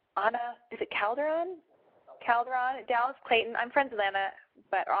Anna, is it Calderon, Dallas Clayton. I'm friends with Anna,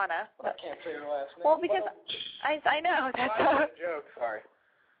 but Anna. I can't say her last name. Well, because I know. That's a joke. Sorry.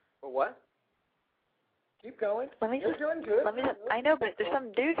 But what? Keep going. You're doing good. I know, but there's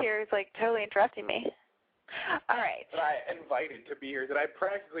some dude here who's like totally interrupting me. All right. That I invited to be here. That I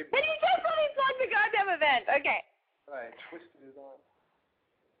practically. And you just let me plug the goddamn event. Okay. I twisted it on.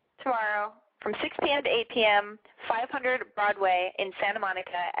 Tomorrow, from 6 p.m. to 8 p.m., 500 Broadway in Santa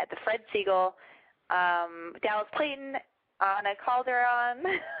Monica at the Fred Siegel. Dallas Clayton, Anna Calderon,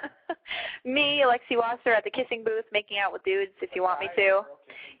 me, Alexi Wasser at the kissing booth, making out with dudes if you want me to.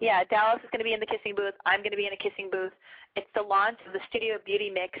 Yeah, Dallas is going to be in the kissing booth. I'm going to be in a kissing booth. It's the launch of the Studio Beauty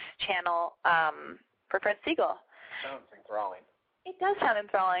Mix channel for Fred Siegel. Sounds enthralling. It does sound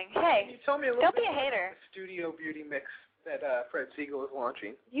enthralling. Hey, Can you tell me a little don't bit be a hater. About the Studio Beauty Mix that Fred Siegel is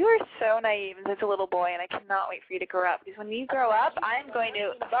launching? You are so naive as a little boy, and I cannot wait for you to grow up. Because when you grow up, I'm going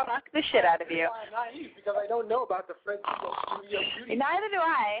to fuck the shit out of you. I'm naive because I don't know about the Fred Siegel Studio Beauty. Neither do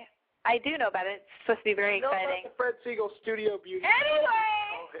I. I do know about it. It's supposed to be very exciting. About the Fred Siegel Studio Beauty.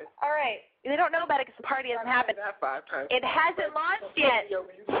 Anyway, all right. They don't know about it because the party hasn't happened. It hasn't launched yet.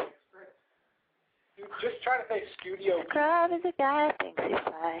 Just try to say Studio. Scrub is a guy thinks he's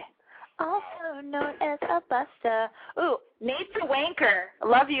fly. Also known as a buster. Ooh, Nate's a wanker.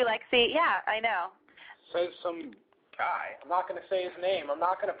 Love you, Lexi. Yeah, I know. Says some guy. I'm not going to say his name. I'm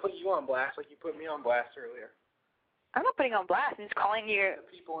not going to put you on blast like you put me on blast earlier. I'm not putting on blast. I'm just calling you. The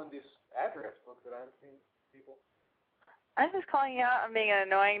people in this address book that I've seen people. I'm just calling you out on being an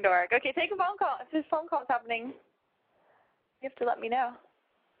annoying dork. Okay, take a phone call. If this phone call's happening, you have to let me know.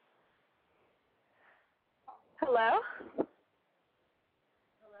 Hello?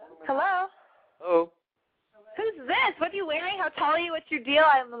 Hello? Oh. Who's this? What are you wearing? How tall are you? What's your deal?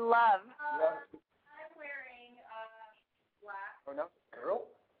 I'm in love. I'm wearing black. Oh, no, girl?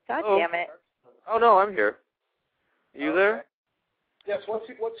 God damn it. Oh, no, I'm here. You there? Yes,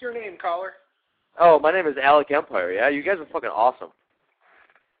 what's your name, caller? Oh, my name is Alec Empire. Yeah, you guys are fucking awesome.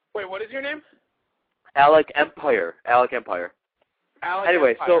 Wait, what is your name? Alec Empire. Alec Empire. Alec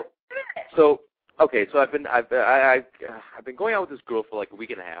Anyway, Empire. so okay, so I've been going out with this girl for like a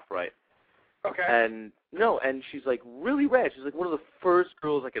week and a half, right? Okay. And she's like really rad. She's like one of the first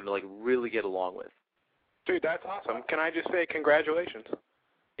girls I could like really get along with. Dude, that's awesome. Can I just say congratulations?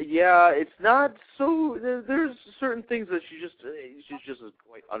 Yeah, it's not so. There's certain things that she just doesn't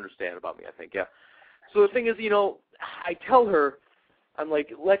quite understand about me, I think. Yeah. So the thing is, I tell her, I'm like,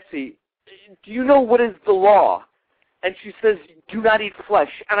 Lexi, do you know what is the law? And she says, do not eat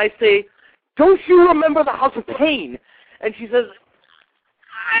flesh. And I say, don't you remember the House of Pain? And she says,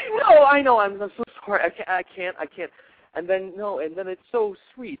 I know. I'm so sorry. I can't. And then it's so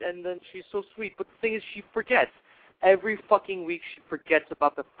sweet. And then she's so sweet. But the thing is, she forgets. Every fucking week she forgets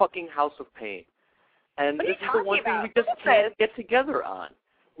about the fucking House of Pain. And this is the one thing we just can't get together on.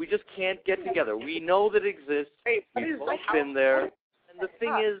 We just can't get together. We know that it exists. We've both been there. And the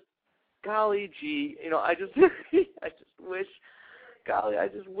thing is, golly gee, I just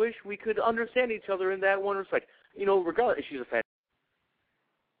wish we could understand each other in that one respect. Regardless, she's a fan.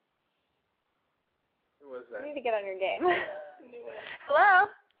 Who was that? You need to get on your game. Hello?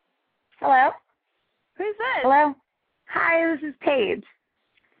 Hello? Who's this? Hello? Hi, this is Paige.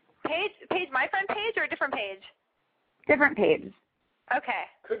 Paige, my friend Paige or a different Paige? Different Paige. Okay.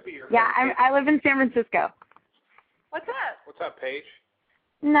 Could be your Yeah, friend. I live in San Francisco. What's up? What's up, Paige?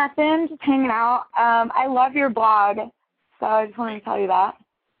 Nothing, just hanging out. I love your blog, so I just wanted to tell you that.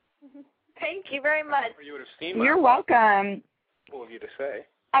 Thank you very much. Or you would have seen You're welcome. Cool of you to say.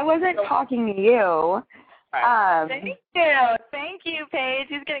 I wasn't talking to you. Thank you, Paige.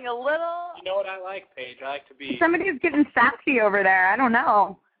 He's getting a little... You know what I like, Paige? I like to be... Somebody's getting sassy over there. I don't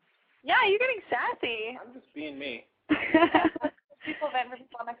know. Yeah, you're getting sassy. I'm just being me. People have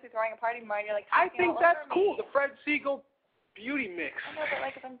next to throwing a party tomorrow, and you're like, I think that's cool. The Fred Siegel beauty mix. I know, but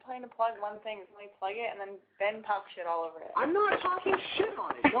like if I'm trying to plug one thing, somebody plug it, and then Ben talks shit all over it. I'm not talking shit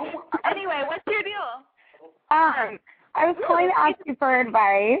on it. Anyway, what's your deal? I was calling to ask you for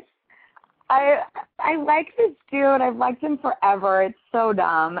advice. I like this dude. I've liked him forever. It's so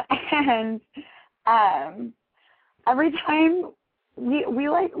dumb. And every time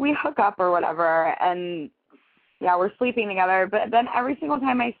we hook up or whatever, and yeah, we're sleeping together, but then every single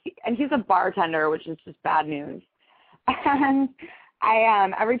time I see, and he's a bartender, which is just bad news. And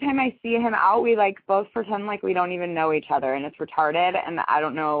every time I see him out, we like both pretend like we don't even know each other, and it's retarded, and I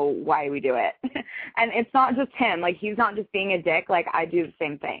don't know why we do it. And it's not just him, like he's not just being a dick, like I do the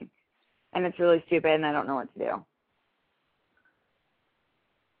same thing. And it's really stupid, and I don't know what to do.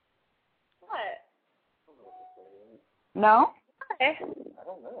 What? No? Okay. I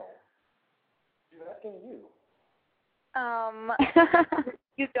don't know. She's asking you.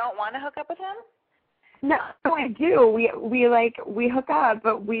 You don't want to hook up with him? No, I do. We hook up,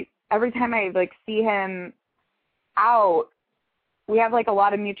 but every time I like see him out, we have like a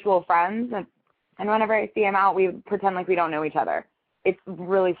lot of mutual friends, and whenever I see him out, we pretend like we don't know each other. It's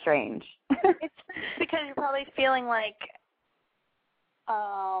really strange. It's because you're probably feeling like,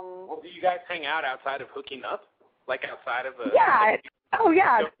 Well, do you guys hang out outside of hooking up? Like outside of a... Yeah. Oh,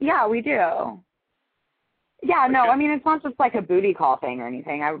 yeah. Yeah, we do. Yeah, no, I mean, it's not just like a booty call thing or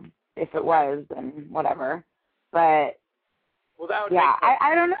anything. If it was, then whatever. But, well, that would yeah, make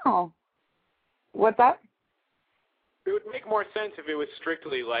I don't know. What's up? It would make more sense if it was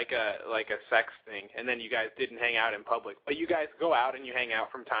strictly like a sex thing, and then you guys didn't hang out in public. But you guys go out and you hang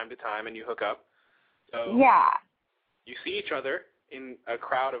out from time to time and you hook up. So yeah. You see each other in a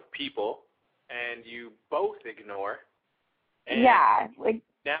crowd of people, and you both ignore. And yeah, like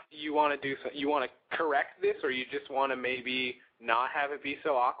now you want to do so, you want to correct this, or you just want to maybe not have it be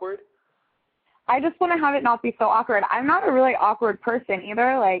so awkward? I just want to have it not be so awkward. I'm not a really awkward person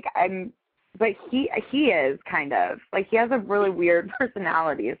either. Like but he is kind of like he has a really weird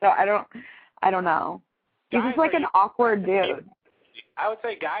personality. So I don't know. He's just like an awkward dude. I would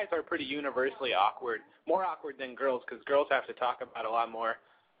say guys are pretty universally awkward, more awkward than girls, because girls have to talk about a lot more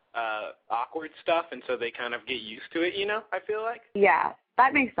awkward stuff, and so they kind of get used to it, I feel like. Yeah,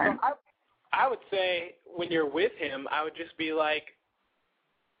 that makes sense. I would say when you're with him, I would just be like,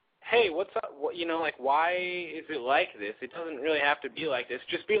 hey, what's up? You know, like, why is it like this? It doesn't really have to be like this.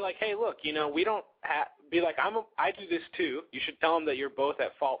 Just be like, hey, look, you know, we don't be like, I do this too. You should tell them that you're both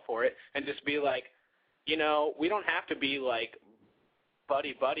at fault for it, and just be like, you know, we don't have to be like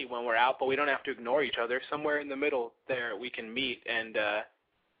buddy when we're out, but we don't have to ignore each other. Somewhere in the middle there, we can meet and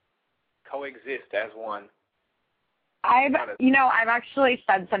coexist as one. I've actually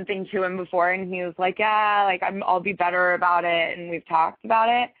said something to him before, and he was like, yeah, like I'll be better about it, and we've talked about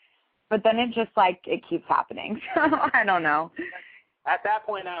it. But then it just like it keeps happening. So I don't know. At that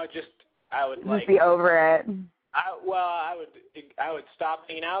point, I would like be over it. I would stop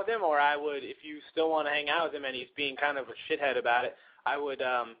hanging out with him, or I would, if you still want to hang out with him and he's being kind of a shithead about it, I would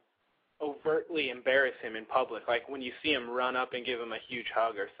overtly embarrass him in public. Like when you see him, run up and give him a huge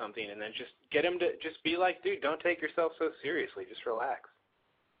hug or something, and then just get him to just be like, dude, don't take yourself so seriously. Just relax.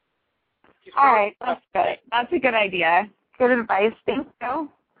 All right, that's good. That's a good idea. Good advice. Thank you.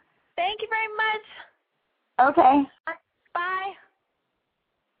 Thank you very much. Okay. Bye.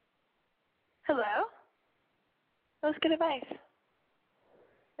 Hello? That was good advice.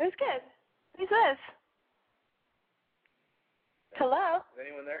 It was good. Who's this? Hello? Is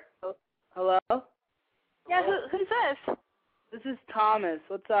anyone there? Hello? Yeah, who's this? This is Thomas.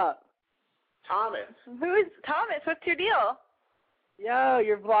 What's up? Thomas. Who is Thomas? What's your deal? Yo,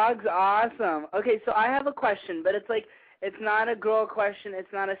 your vlog's awesome. Okay, so I have a question, but it's like, it's not a girl question,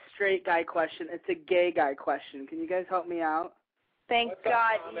 it's not a straight guy question, it's a gay guy question. Can you guys help me out? Thank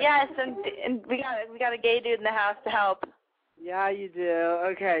God. Yes, and we got a gay dude in the house to help. Yeah, you do.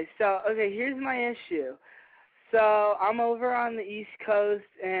 Okay, here's my issue. So I'm over on the East Coast,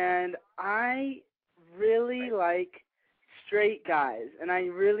 and I really like straight guys, and I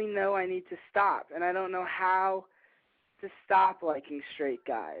really know I need to stop, and I don't know how to stop liking straight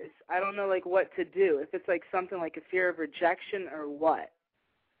guys. I don't know, like, what to do, if it's, like, something like a fear of rejection or what.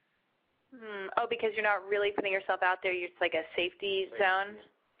 Oh, because you're not really putting yourself out there. You're just like a safety zone?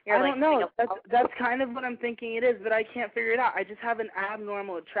 I don't know. That's kind of what I'm thinking it is, but I can't figure it out. I just have an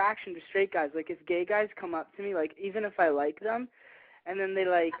abnormal attraction to straight guys. Like, if gay guys come up to me, like, even if I like them, and then they,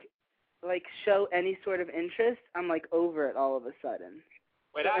 like show any sort of interest, I'm, like, over it all of a sudden.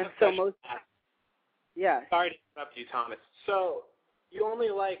 Wait, I have a question. Yeah. Sorry to interrupt you, Thomas. So, you only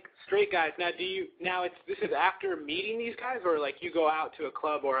like straight guys. Now, this is after meeting these guys, or, like, you go out to a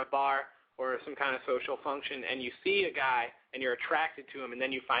club or a bar or some kind of social function, and you see a guy, and you're attracted to him, and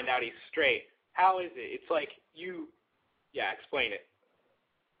then you find out he's straight. How is it? It's like explain it.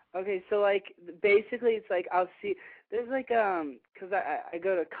 Okay, so, like, basically it's like I'll see, there's like, because I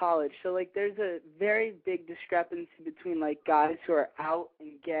go to college, so, like, there's a very big discrepancy between, like, guys who are out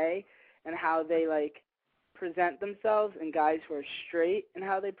and gay and how they, like, present themselves, and guys who are straight and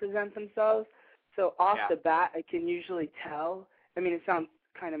how they present themselves. So off the bat, I can usually tell. I mean, it sounds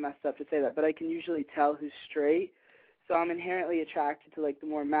kind of messed up to say that, but I can usually tell who's straight. So I'm inherently attracted to, like, the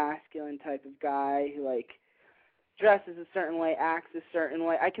more masculine type of guy who, like, dresses a certain way, acts a certain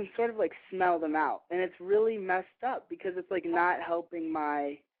way. I can sort of, like, smell them out. And it's really messed up because it's, like, not helping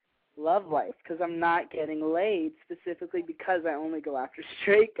my love life because I'm not getting laid specifically because I only go after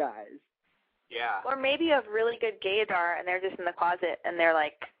straight guys. Yeah. Or maybe you have really good gaydar and they're just in the closet and they're,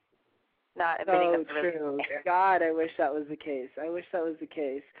 like, not admitting them. True. God, I wish that was the case.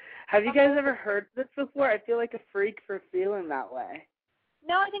 Have you guys ever heard this before? I feel like a freak for feeling that way.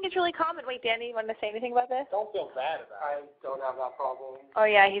 No, I think it's really common. Wait, Danny, you want to say anything about this? Don't feel bad about it. I don't have that problem. Oh,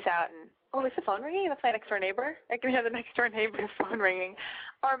 yeah, he's out. Is the phone ringing? That's my next-door neighbor. I can hear the next-door neighbor's phone ringing.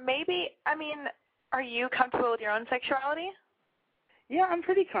 Or maybe, are you comfortable with your own sexuality? Yeah, I'm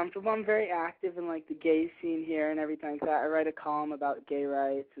pretty comfortable. I'm very active in, like, the gay scene here and everything like that. I write a column about gay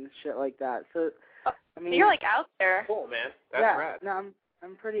rights and shit like that. So, you're, like, out there. Cool, man. That's rad. No,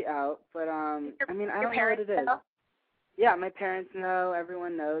 I'm pretty out, but, I don't know what it is. Know? Yeah, my parents know,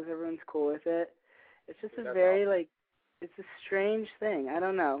 everyone knows, everyone's cool with it. It's just a very, like, it's a strange thing. I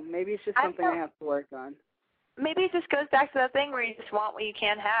don't know. Maybe it's just something I have to work on. Maybe it just goes back to that thing where you just want what you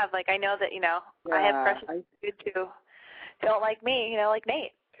can't have. Like, I know that, I have precious good too. Don't like me, like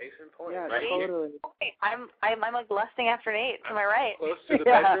Nate. Case in point. Yeah, right? totally. I'm like lusting after Nate. Am I right? Close to the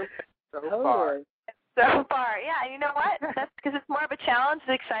bedroom. So far, yeah. You know what? That's because it's more of a challenge.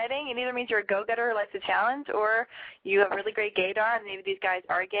 It's exciting. It either means you're a go-getter who likes a challenge, or you have really great gaydar, and maybe these guys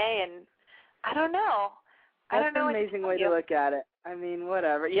are gay. And I don't know. That's an amazing way to look at it.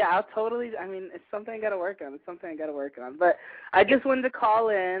 Whatever. Yeah, I'll totally. It's something I got to work on. But I just wanted to call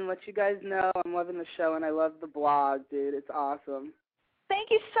in, let you guys know I'm loving the show and I love the blog, dude. It's awesome.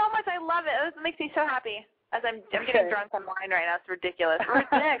 Thank you so much. I love it. It makes me so happy. As I'm getting drunk on wine right now. It's ridiculous. Where's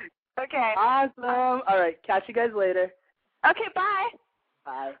Nick? Okay. Awesome. All right. Catch you guys later. Okay. Bye.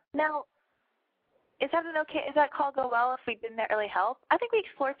 Bye. Now, is that call go well if we didn't really help? I think we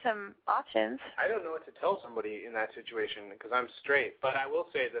explored some options. I don't know what to tell somebody in that situation because I'm straight, but I will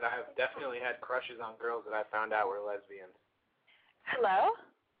say that I've definitely had crushes on girls that I found out were lesbians. Hello?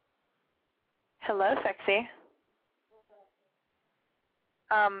 Hello, sexy.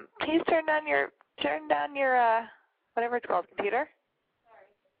 Please turn down your whatever it's called, computer.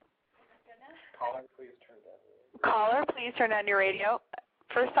 Caller, please turn down. Caller, please turn down your radio.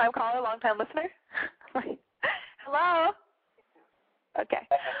 First time caller, long time listener. Hello. Okay,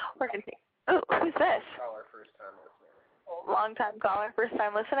 we're gonna see. Oh, who's this? Caller, first time listener. Long time caller, first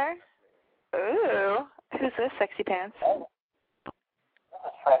time listener. Ooh, who's this? Sexy pants. This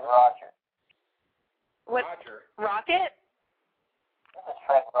is Fred Rogers. What? Roger. Rocket? This is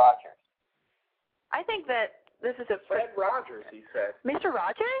Fred Rogers. I think that this is a Fred Rogers, he said. Mr.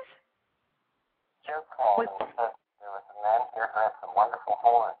 Rogers? Joe called and said there was a man here who had some wonderful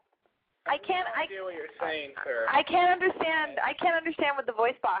horn. I can't hear what you're saying, sir. I can't understand with the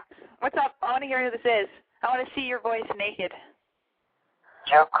voice box. What's up? I want to hear who this is. I want to see your voice naked.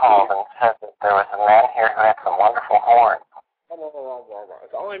 Joe called and said that there was a man here who had some wonderful horn.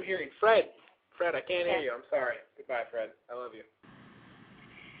 That's all I'm hearing. Fred, I can't hear you. I'm sorry. Goodbye, Fred. I love you.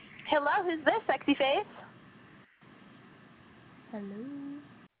 Hello, who's this, sexy face? Hello.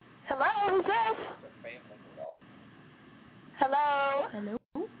 Hello, who's this? Hello? Hello.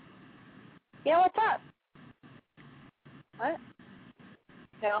 Yeah, what's up? What?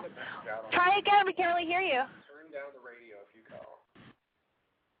 No. Try again, we can't really hear you. Turn down the radio if you call.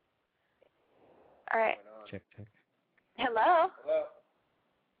 All right. Check. Hello? Hello?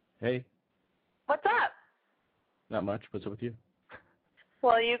 Hey, What's up? not much. What's up with you?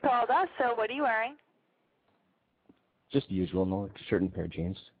 Well, you called us, so what are you wearing? Just the usual, no, like a shirt and pair of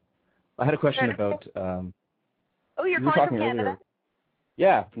jeans. I had a question about. Oh, you're you were calling talking from Canada? earlier.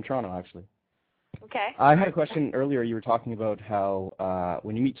 Yeah, from Toronto, actually. Okay. I had a question earlier. You were talking about how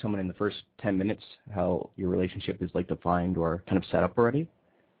when you meet someone in the first 10 minutes, how your relationship is like defined or kind of set up already.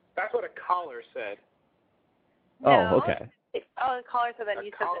 That's what a caller said. Oh, okay. Oh, the caller said that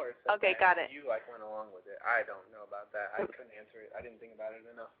you said that. Okay, got it. You like went along with it. I don't know about that. I couldn't answer it. I didn't think about it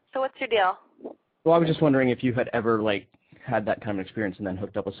enough. So what's your deal? Well, I was just wondering if you had ever like had that kind of experience and then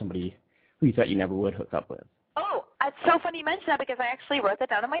hooked up with somebody who you thought you never would hook up with. Oh, it's so funny you mentioned that because I actually wrote that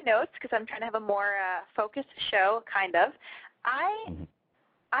down in my notes because I'm trying to have a more focused show, kind of.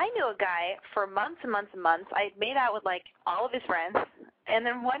 I knew a guy for months and months and months. I had made out with like all of his friends, and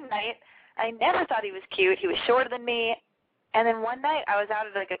then one night I never thought he was cute. He was shorter than me, and then one night I was out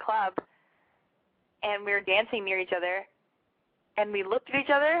at like a club, and we were dancing near each other, and we looked at each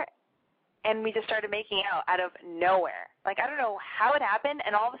other, and we just started making out of nowhere. Like, I don't know how it happened,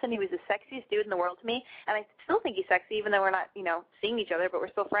 and all of a sudden he was the sexiest dude in the world to me, and I still think he's sexy even though we're not, seeing each other, but we're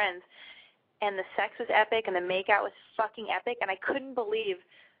still friends. And the sex was epic, and the make-out was fucking epic, and I couldn't believe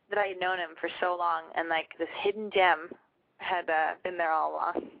that I had known him for so long, and, like, this hidden gem had been there all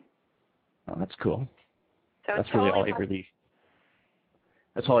along. Oh, that's cool. So that's it's really totally all I really.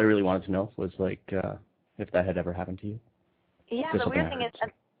 That's all I really wanted to know was like if that had ever happened to you. Yeah, the weird thing is,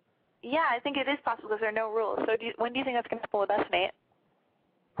 yeah, I think it is possible because there are no rules. So when do you think that's going to happen with us, Nate?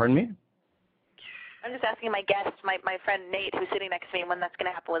 Pardon me? I'm just asking my guest, my friend Nate, who's sitting next to me, when that's going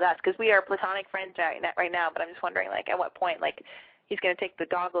to happen with us, because we are platonic friends right now. But I'm just wondering, like, at what point, like, he's going to take the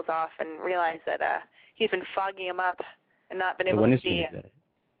goggles off and realize that he's been fogging him up and not been able to see.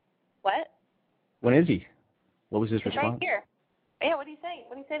 What? When is he? What was his He's response? right here. Yeah, what do you say?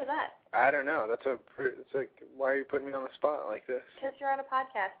 What do you say to that? I don't know. It's like, why are you putting me on the spot like this? Because you're on a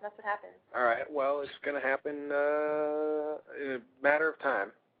podcast, and that's what happens. All right. Well, it's going to happen in a matter of time.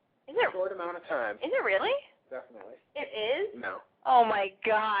 Is it? A short amount of time. Is it really? Definitely. It is? No. Oh, my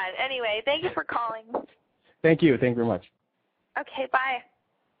God. Anyway, thank you for calling. Thank you. Thank you very much. Okay, bye.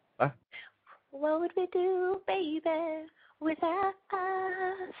 Bye. What would we do, baby, without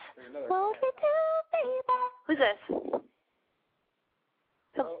us? What would we do, baby? Who's this?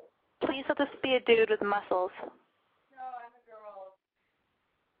 So, please let this be a dude with muscles. No, I'm a girl.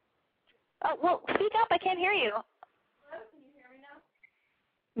 Oh, well, speak up. I can't hear you. Hello, can you hear me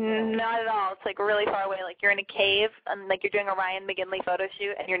now? Not at all. It's like really far away. Like you're in a cave and like you're doing a Ryan McGinley photo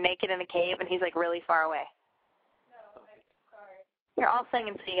shoot and you're naked in a cave and he's like really far away. No, I'm sorry. Here, I'll sing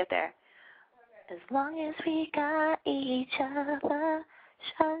until you get there. Okay. As long as we got each other,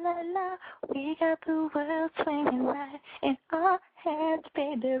 sha-la-la, we got the world swinging right in our hands,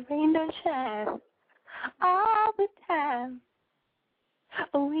 baby, rain don't shine all the time.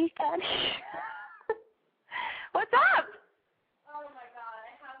 We got What's up? Oh my God,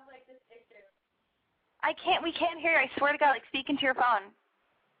 I have like this issue. We can't hear you. I swear to God, like speak into your phone.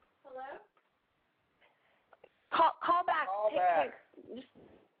 Call back. Just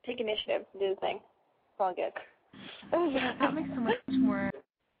take initiative. Do the thing. It's all good. That makes so much more.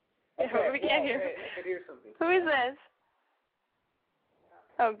 We can't hear. I can hear something. Who is this?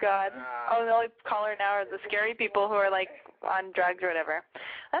 Oh God. The only caller now are the scary people who are like on drugs or whatever.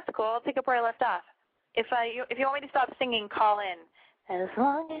 That's cool. I'll pick up where I left off. If you want me to stop singing, call in. As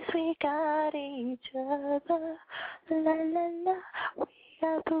long as we got each other, la la la, we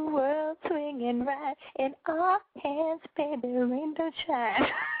got the world swinging right in our hands, baby, rain don't shine.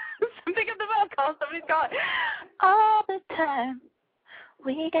 Pick up the phone, call, somebody's calling. All the time,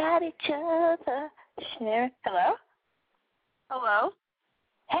 we got each other, share. Hello? Hello?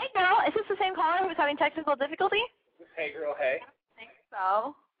 Hey girl, is this the same caller who was having technical difficulty? Hey girl, hey. I think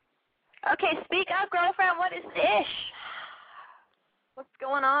so. Okay, speak up, girlfriend. What is this? What's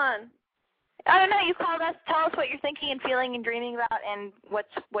going on? I don't know. You called us. Tell us what you're thinking and feeling and dreaming about and what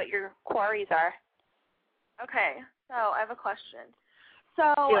your quarries are. Okay, so I have a question. So,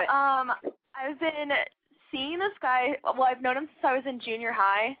 I've been seeing this guy. Well, I've known him since I was in junior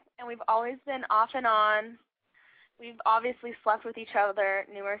high, and we've always been off and on. We've obviously slept with each other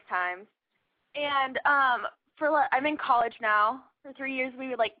numerous times. And I'm in college now. For 3 years,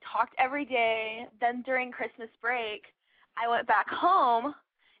 we talked every day. Then during Christmas break, I went back home,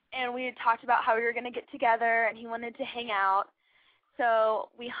 and we had talked about how we were going to get together, and he wanted to hang out. So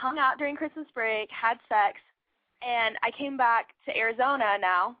we hung out during Christmas break, had sex, and I came back to Arizona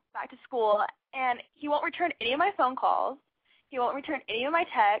now, back to school, and he won't return any of my phone calls. He won't return any of my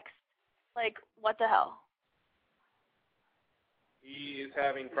texts. Like, what the hell? He is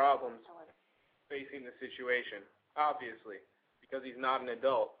having problems facing the situation, obviously, because he's not an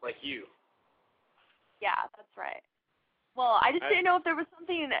adult like you. Yeah, that's right. Well, I just didn't know if there was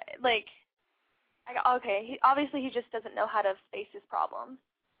something, obviously he just doesn't know how to face his problems.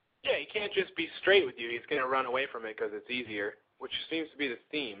 Yeah, he can't just be straight with you. He's going to run away from it because it's easier, which seems to be the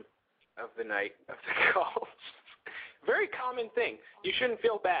theme of the night of the calls. Very common thing. You shouldn't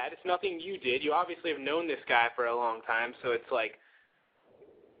feel bad. It's nothing you did. You obviously have known this guy for a long time, so it's like,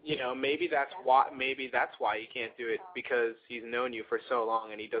 maybe that's why he can't do it, because he's known you for so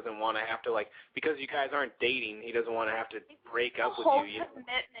long and he doesn't want to have to, because you guys aren't dating, he doesn't want to have to break up with you. The whole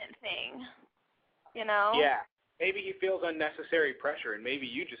commitment thing, Yeah. Maybe he feels unnecessary pressure, and maybe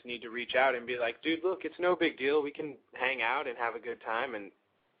you just need to reach out and be like, dude, look, it's no big deal. We can hang out and have a good time and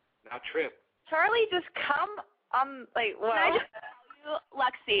not trip. Charlie, just come on, Can I just tell you,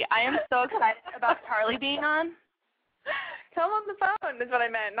 Lexi, I am so excited about Charlie being on. Come on the phone is what I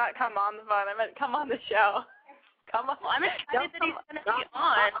meant. Not come on the phone. I meant come on the show. Come on. Well, I'm excited that he's going to be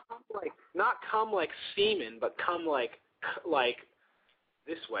on. Not come like semen, but come like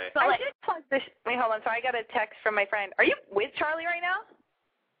this way. So I did plug this. Wait, hold on. So I got a text from my friend. Are you with Charlie right now?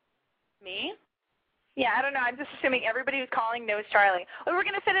 Me? Yeah, I don't know. I'm just assuming everybody who's calling knows Charlie. Well, we're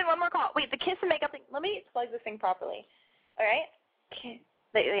going to fit in one more call. Wait, the kiss and makeup thing. Let me plug this thing properly. All right? Okay.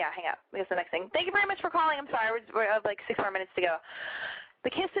 Yeah, hang up. That's the next thing. Thank you very much for calling. I'm sorry. We have 6 more minutes to go. The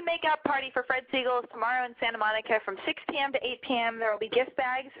Kiss and Makeup party for Fred Siegel is tomorrow in Santa Monica from 6 p.m. to 8 p.m. There will be gift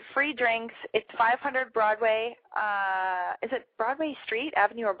bags, free drinks. It's 500 Broadway. Is it Broadway Street,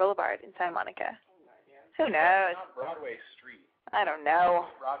 Avenue, or Boulevard in Santa Monica? Who knows? Not Broadway Street. I don't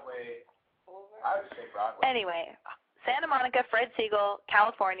know. Broadway. I would say Broadway. Anyway, Santa Monica, Fred Siegel,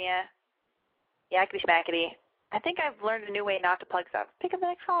 California. Yakety schmackety. I think I've learned a new way not to plug stuff. Pick up the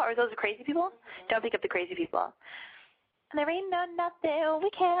next call, or are those the crazy people? Don't pick up the crazy people. There ain't nothing we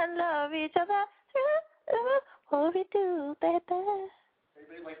can't love each other. What we do, baby.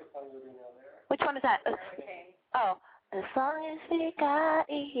 Which one is that? Oh, as long as we got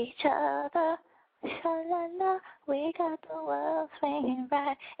each other, sha-la-la, we got the world swinging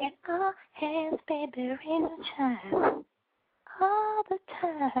right in our hands, baby, rain and shine. All the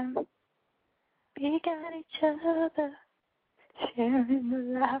time, we got each other, sharing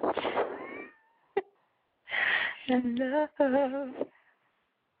the laughter. And love.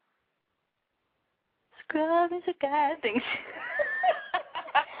 Scrub is a guy thinks.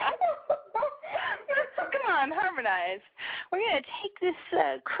 Come on, harmonize. We're going to take this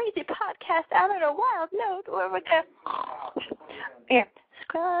crazy podcast out on a wild note where we're going to. Here.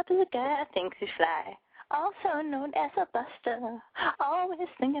 Scrub is a guy thinks he's fly, also known as a buster. Always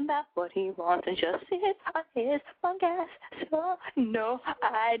thinking about what he wants and just sits on his one gas. So, no,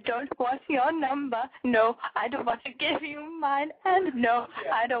 I don't want your number. No, I don't want to give you mine. And no,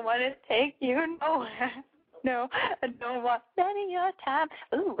 I don't want to take you nowhere. No, I don't want any of your time.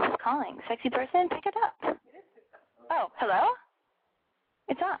 Ooh, who's calling? Sexy person, pick it up. Oh, hello?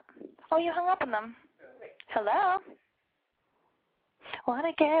 It's on. Oh, you hung up on them. Hello?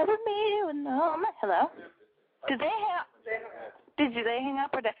 Wanna get with me with no... Hello? Did they hang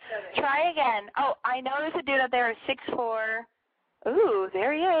up or did try again? Oh, I know there's a dude out there 6'4". Ooh,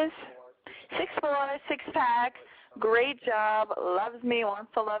 there he is. 6'4", 6-pack. Great job. Loves me,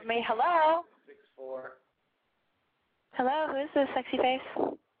 wants to love me. Hello. 6'4". Hello, who is this sexy face?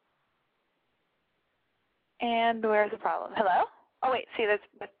 And where's the problem? Hello? Oh wait, see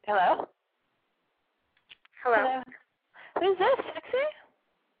that's hello? Hello. Who's this, sexy?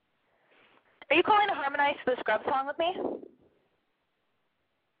 Are you calling to harmonize the Scrub song with me?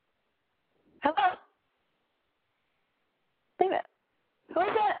 Hello? Wait a minute. Who is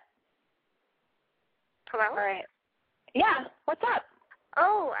it? Hello? All right. Yeah, what's up?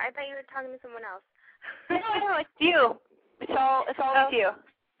 Oh, I thought you were talking to someone else. No, it's you. It's always you.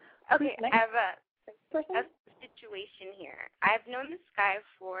 Okay, I have a situation here. I've known this guy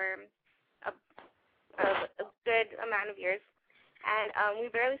for a good amount of years, and we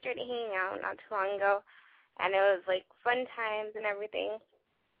barely started hanging out not too long ago, and it was like fun times and everything.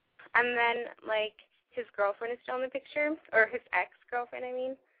 And then like his girlfriend is still in the picture, or his ex-girlfriend, I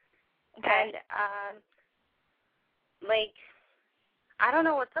mean. Okay. And like I don't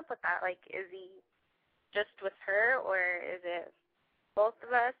know what's up with that. Like, is he just with her, or is it both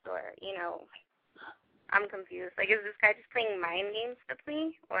of us, or I'm confused. Like, is this guy just playing mind games with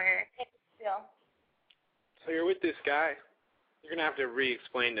me, or? Yeah. So you're with this guy. You're gonna have to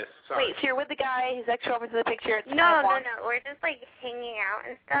re-explain this. Sorry. Wait, so you're with the guy, his ex-girlfriend's in the picture? No. We're just like hanging out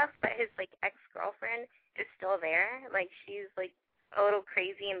and stuff, but his like ex-girlfriend is still there. Like, she's like a little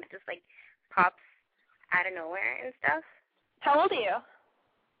crazy and just like pops out of nowhere and stuff. How old are you?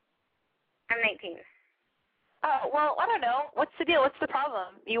 I'm 19. Oh, well, I don't know. What's the deal? What's the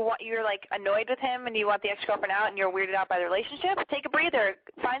problem? You're like annoyed with him and you want the ex-girlfriend out and you're weirded out by the relationship? Take a breather.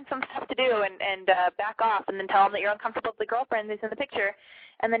 Find some stuff to do and back off and then tell him that you're uncomfortable with the girlfriend who's in the picture.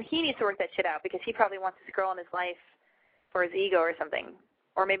 And then he needs to work that shit out because he probably wants this girl in his life for his ego or something.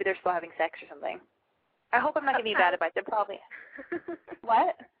 Or maybe they're still having sex or something. I hope I'm not giving you bad advice. They're probably.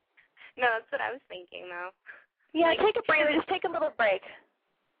 What? No, that's what I was thinking, though. Yeah, like, take a breather. Just take a little break.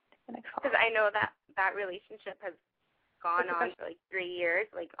 Because I know that relationship has gone on for like 3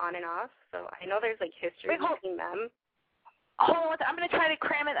 years, like on and off. So I know there's like history between them. Hold on, I'm going to try to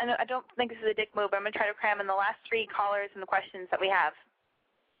cram it. I don't think this is a dick move, but I'm going to try to cram in the last 3 callers and the questions that we have.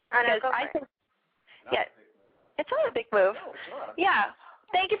 I think, yeah, it's not a big move. No, it's not. Yeah.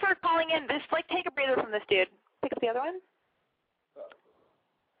 Thank you for calling in. Just like take a breather from this dude. Pick up the other one.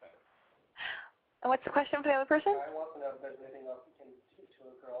 And what's the question for the other person? I want to know if there's anything else you can do to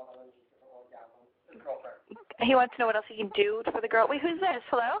a girl other than just an orgasm. His girlfriend. He wants to know what else he can do for the girl. Wait, who's this?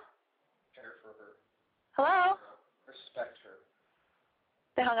 Hello? Care for her. Hello? Respect her.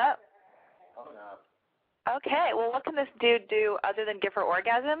 They hung up? Hung up. Okay, well, what can this dude do other than give her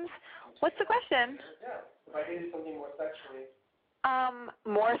orgasms? What's the question? Yeah, if I can do something more sexually.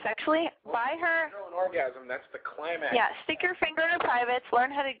 More sexually? Buy her... An orgasm, that's the climax. Yeah, stick your finger in her privates,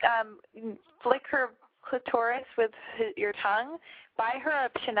 learn how to flick her clitoris with your tongue. Buy her a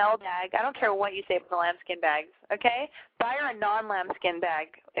Chanel bag. I don't care what you say about the lambskin bags, okay? Buy her a non-lambskin bag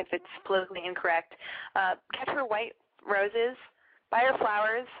if it's politically incorrect. Get her white roses. Buy her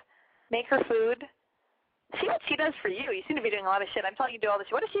flowers. Make her food. See what she does for you. You seem to be doing a lot of shit. I'm telling you to do all this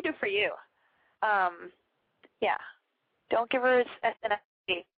shit. What does she do for you? Yeah. Don't give her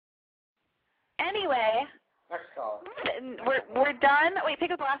SNSD. Anyway. Next call. We're done. Wait,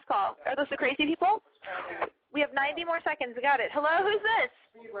 pick up the last call. Are those the crazy people? We have 90 more seconds. We got it. Hello, who's this?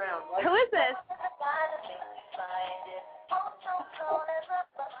 Speed round. Who is this?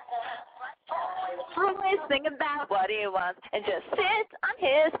 Always thinking about what he wants and just sits on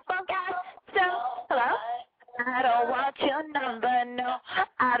his phone gas. So, hello? I don't want your number, no.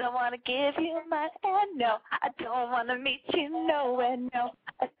 I don't want to give you my hand, no. I don't want to meet you nowhere, no.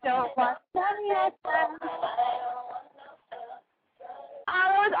 I don't want none of your time. That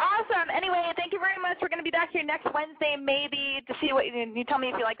was awesome. Anyway, thank you very much. We're going to be back here next Wednesday, maybe, to see what you tell me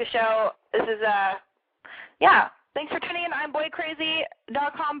if you like the show. This is, yeah. Thanks for tuning in. I'm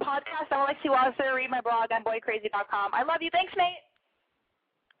BoyCrazy.com podcast. I'm Alexi Wasser. Read my blog on BoyCrazy.com. I love you. Thanks, mate.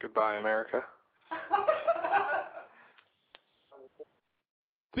 Goodbye, America.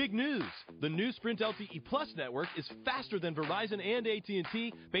 Big news! The new Sprint LTE Plus network is faster than Verizon and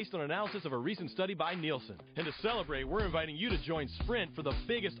AT&T based on analysis of a recent study by Nielsen. And to celebrate, we're inviting you to join Sprint for the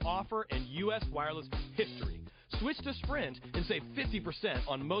biggest offer in U.S. wireless history. Switch to Sprint and save 50%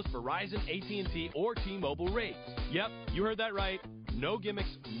 on most Verizon, AT&T, or T-Mobile rates. Yep, you heard that right. No gimmicks,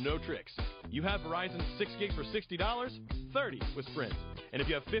 no tricks. You have Verizon 6 gigs for $60, 30 with Sprint. And if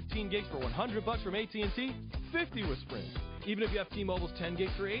you have 15 gigs for $100 from AT&T, 50 with Sprint. Even if you have T-Mobile's 10 gig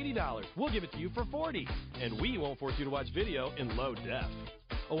for $80, we'll give it to you for $40. And we won't force you to watch video in low def.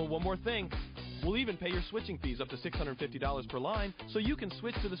 Oh, and one more thing. We'll even pay your switching fees up to $650 per line so you can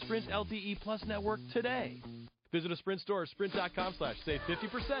switch to the Sprint LTE Plus network today. Visit a Sprint store or sprint.com/save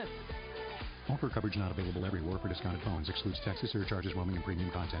 50%. Offer coverage not available everywhere for discounted phones. Excludes taxes, surcharges, roaming, and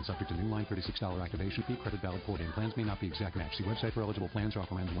premium content. Subject to new line $36 activation fee. Credit valid port-in. Plans may not be exact match. See website for eligible plans.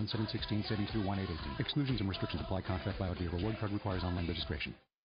 Offer ends 1/7/16, savings through 1/8/18. Exclusions and restrictions apply. Contract valid via reward card requires online registration.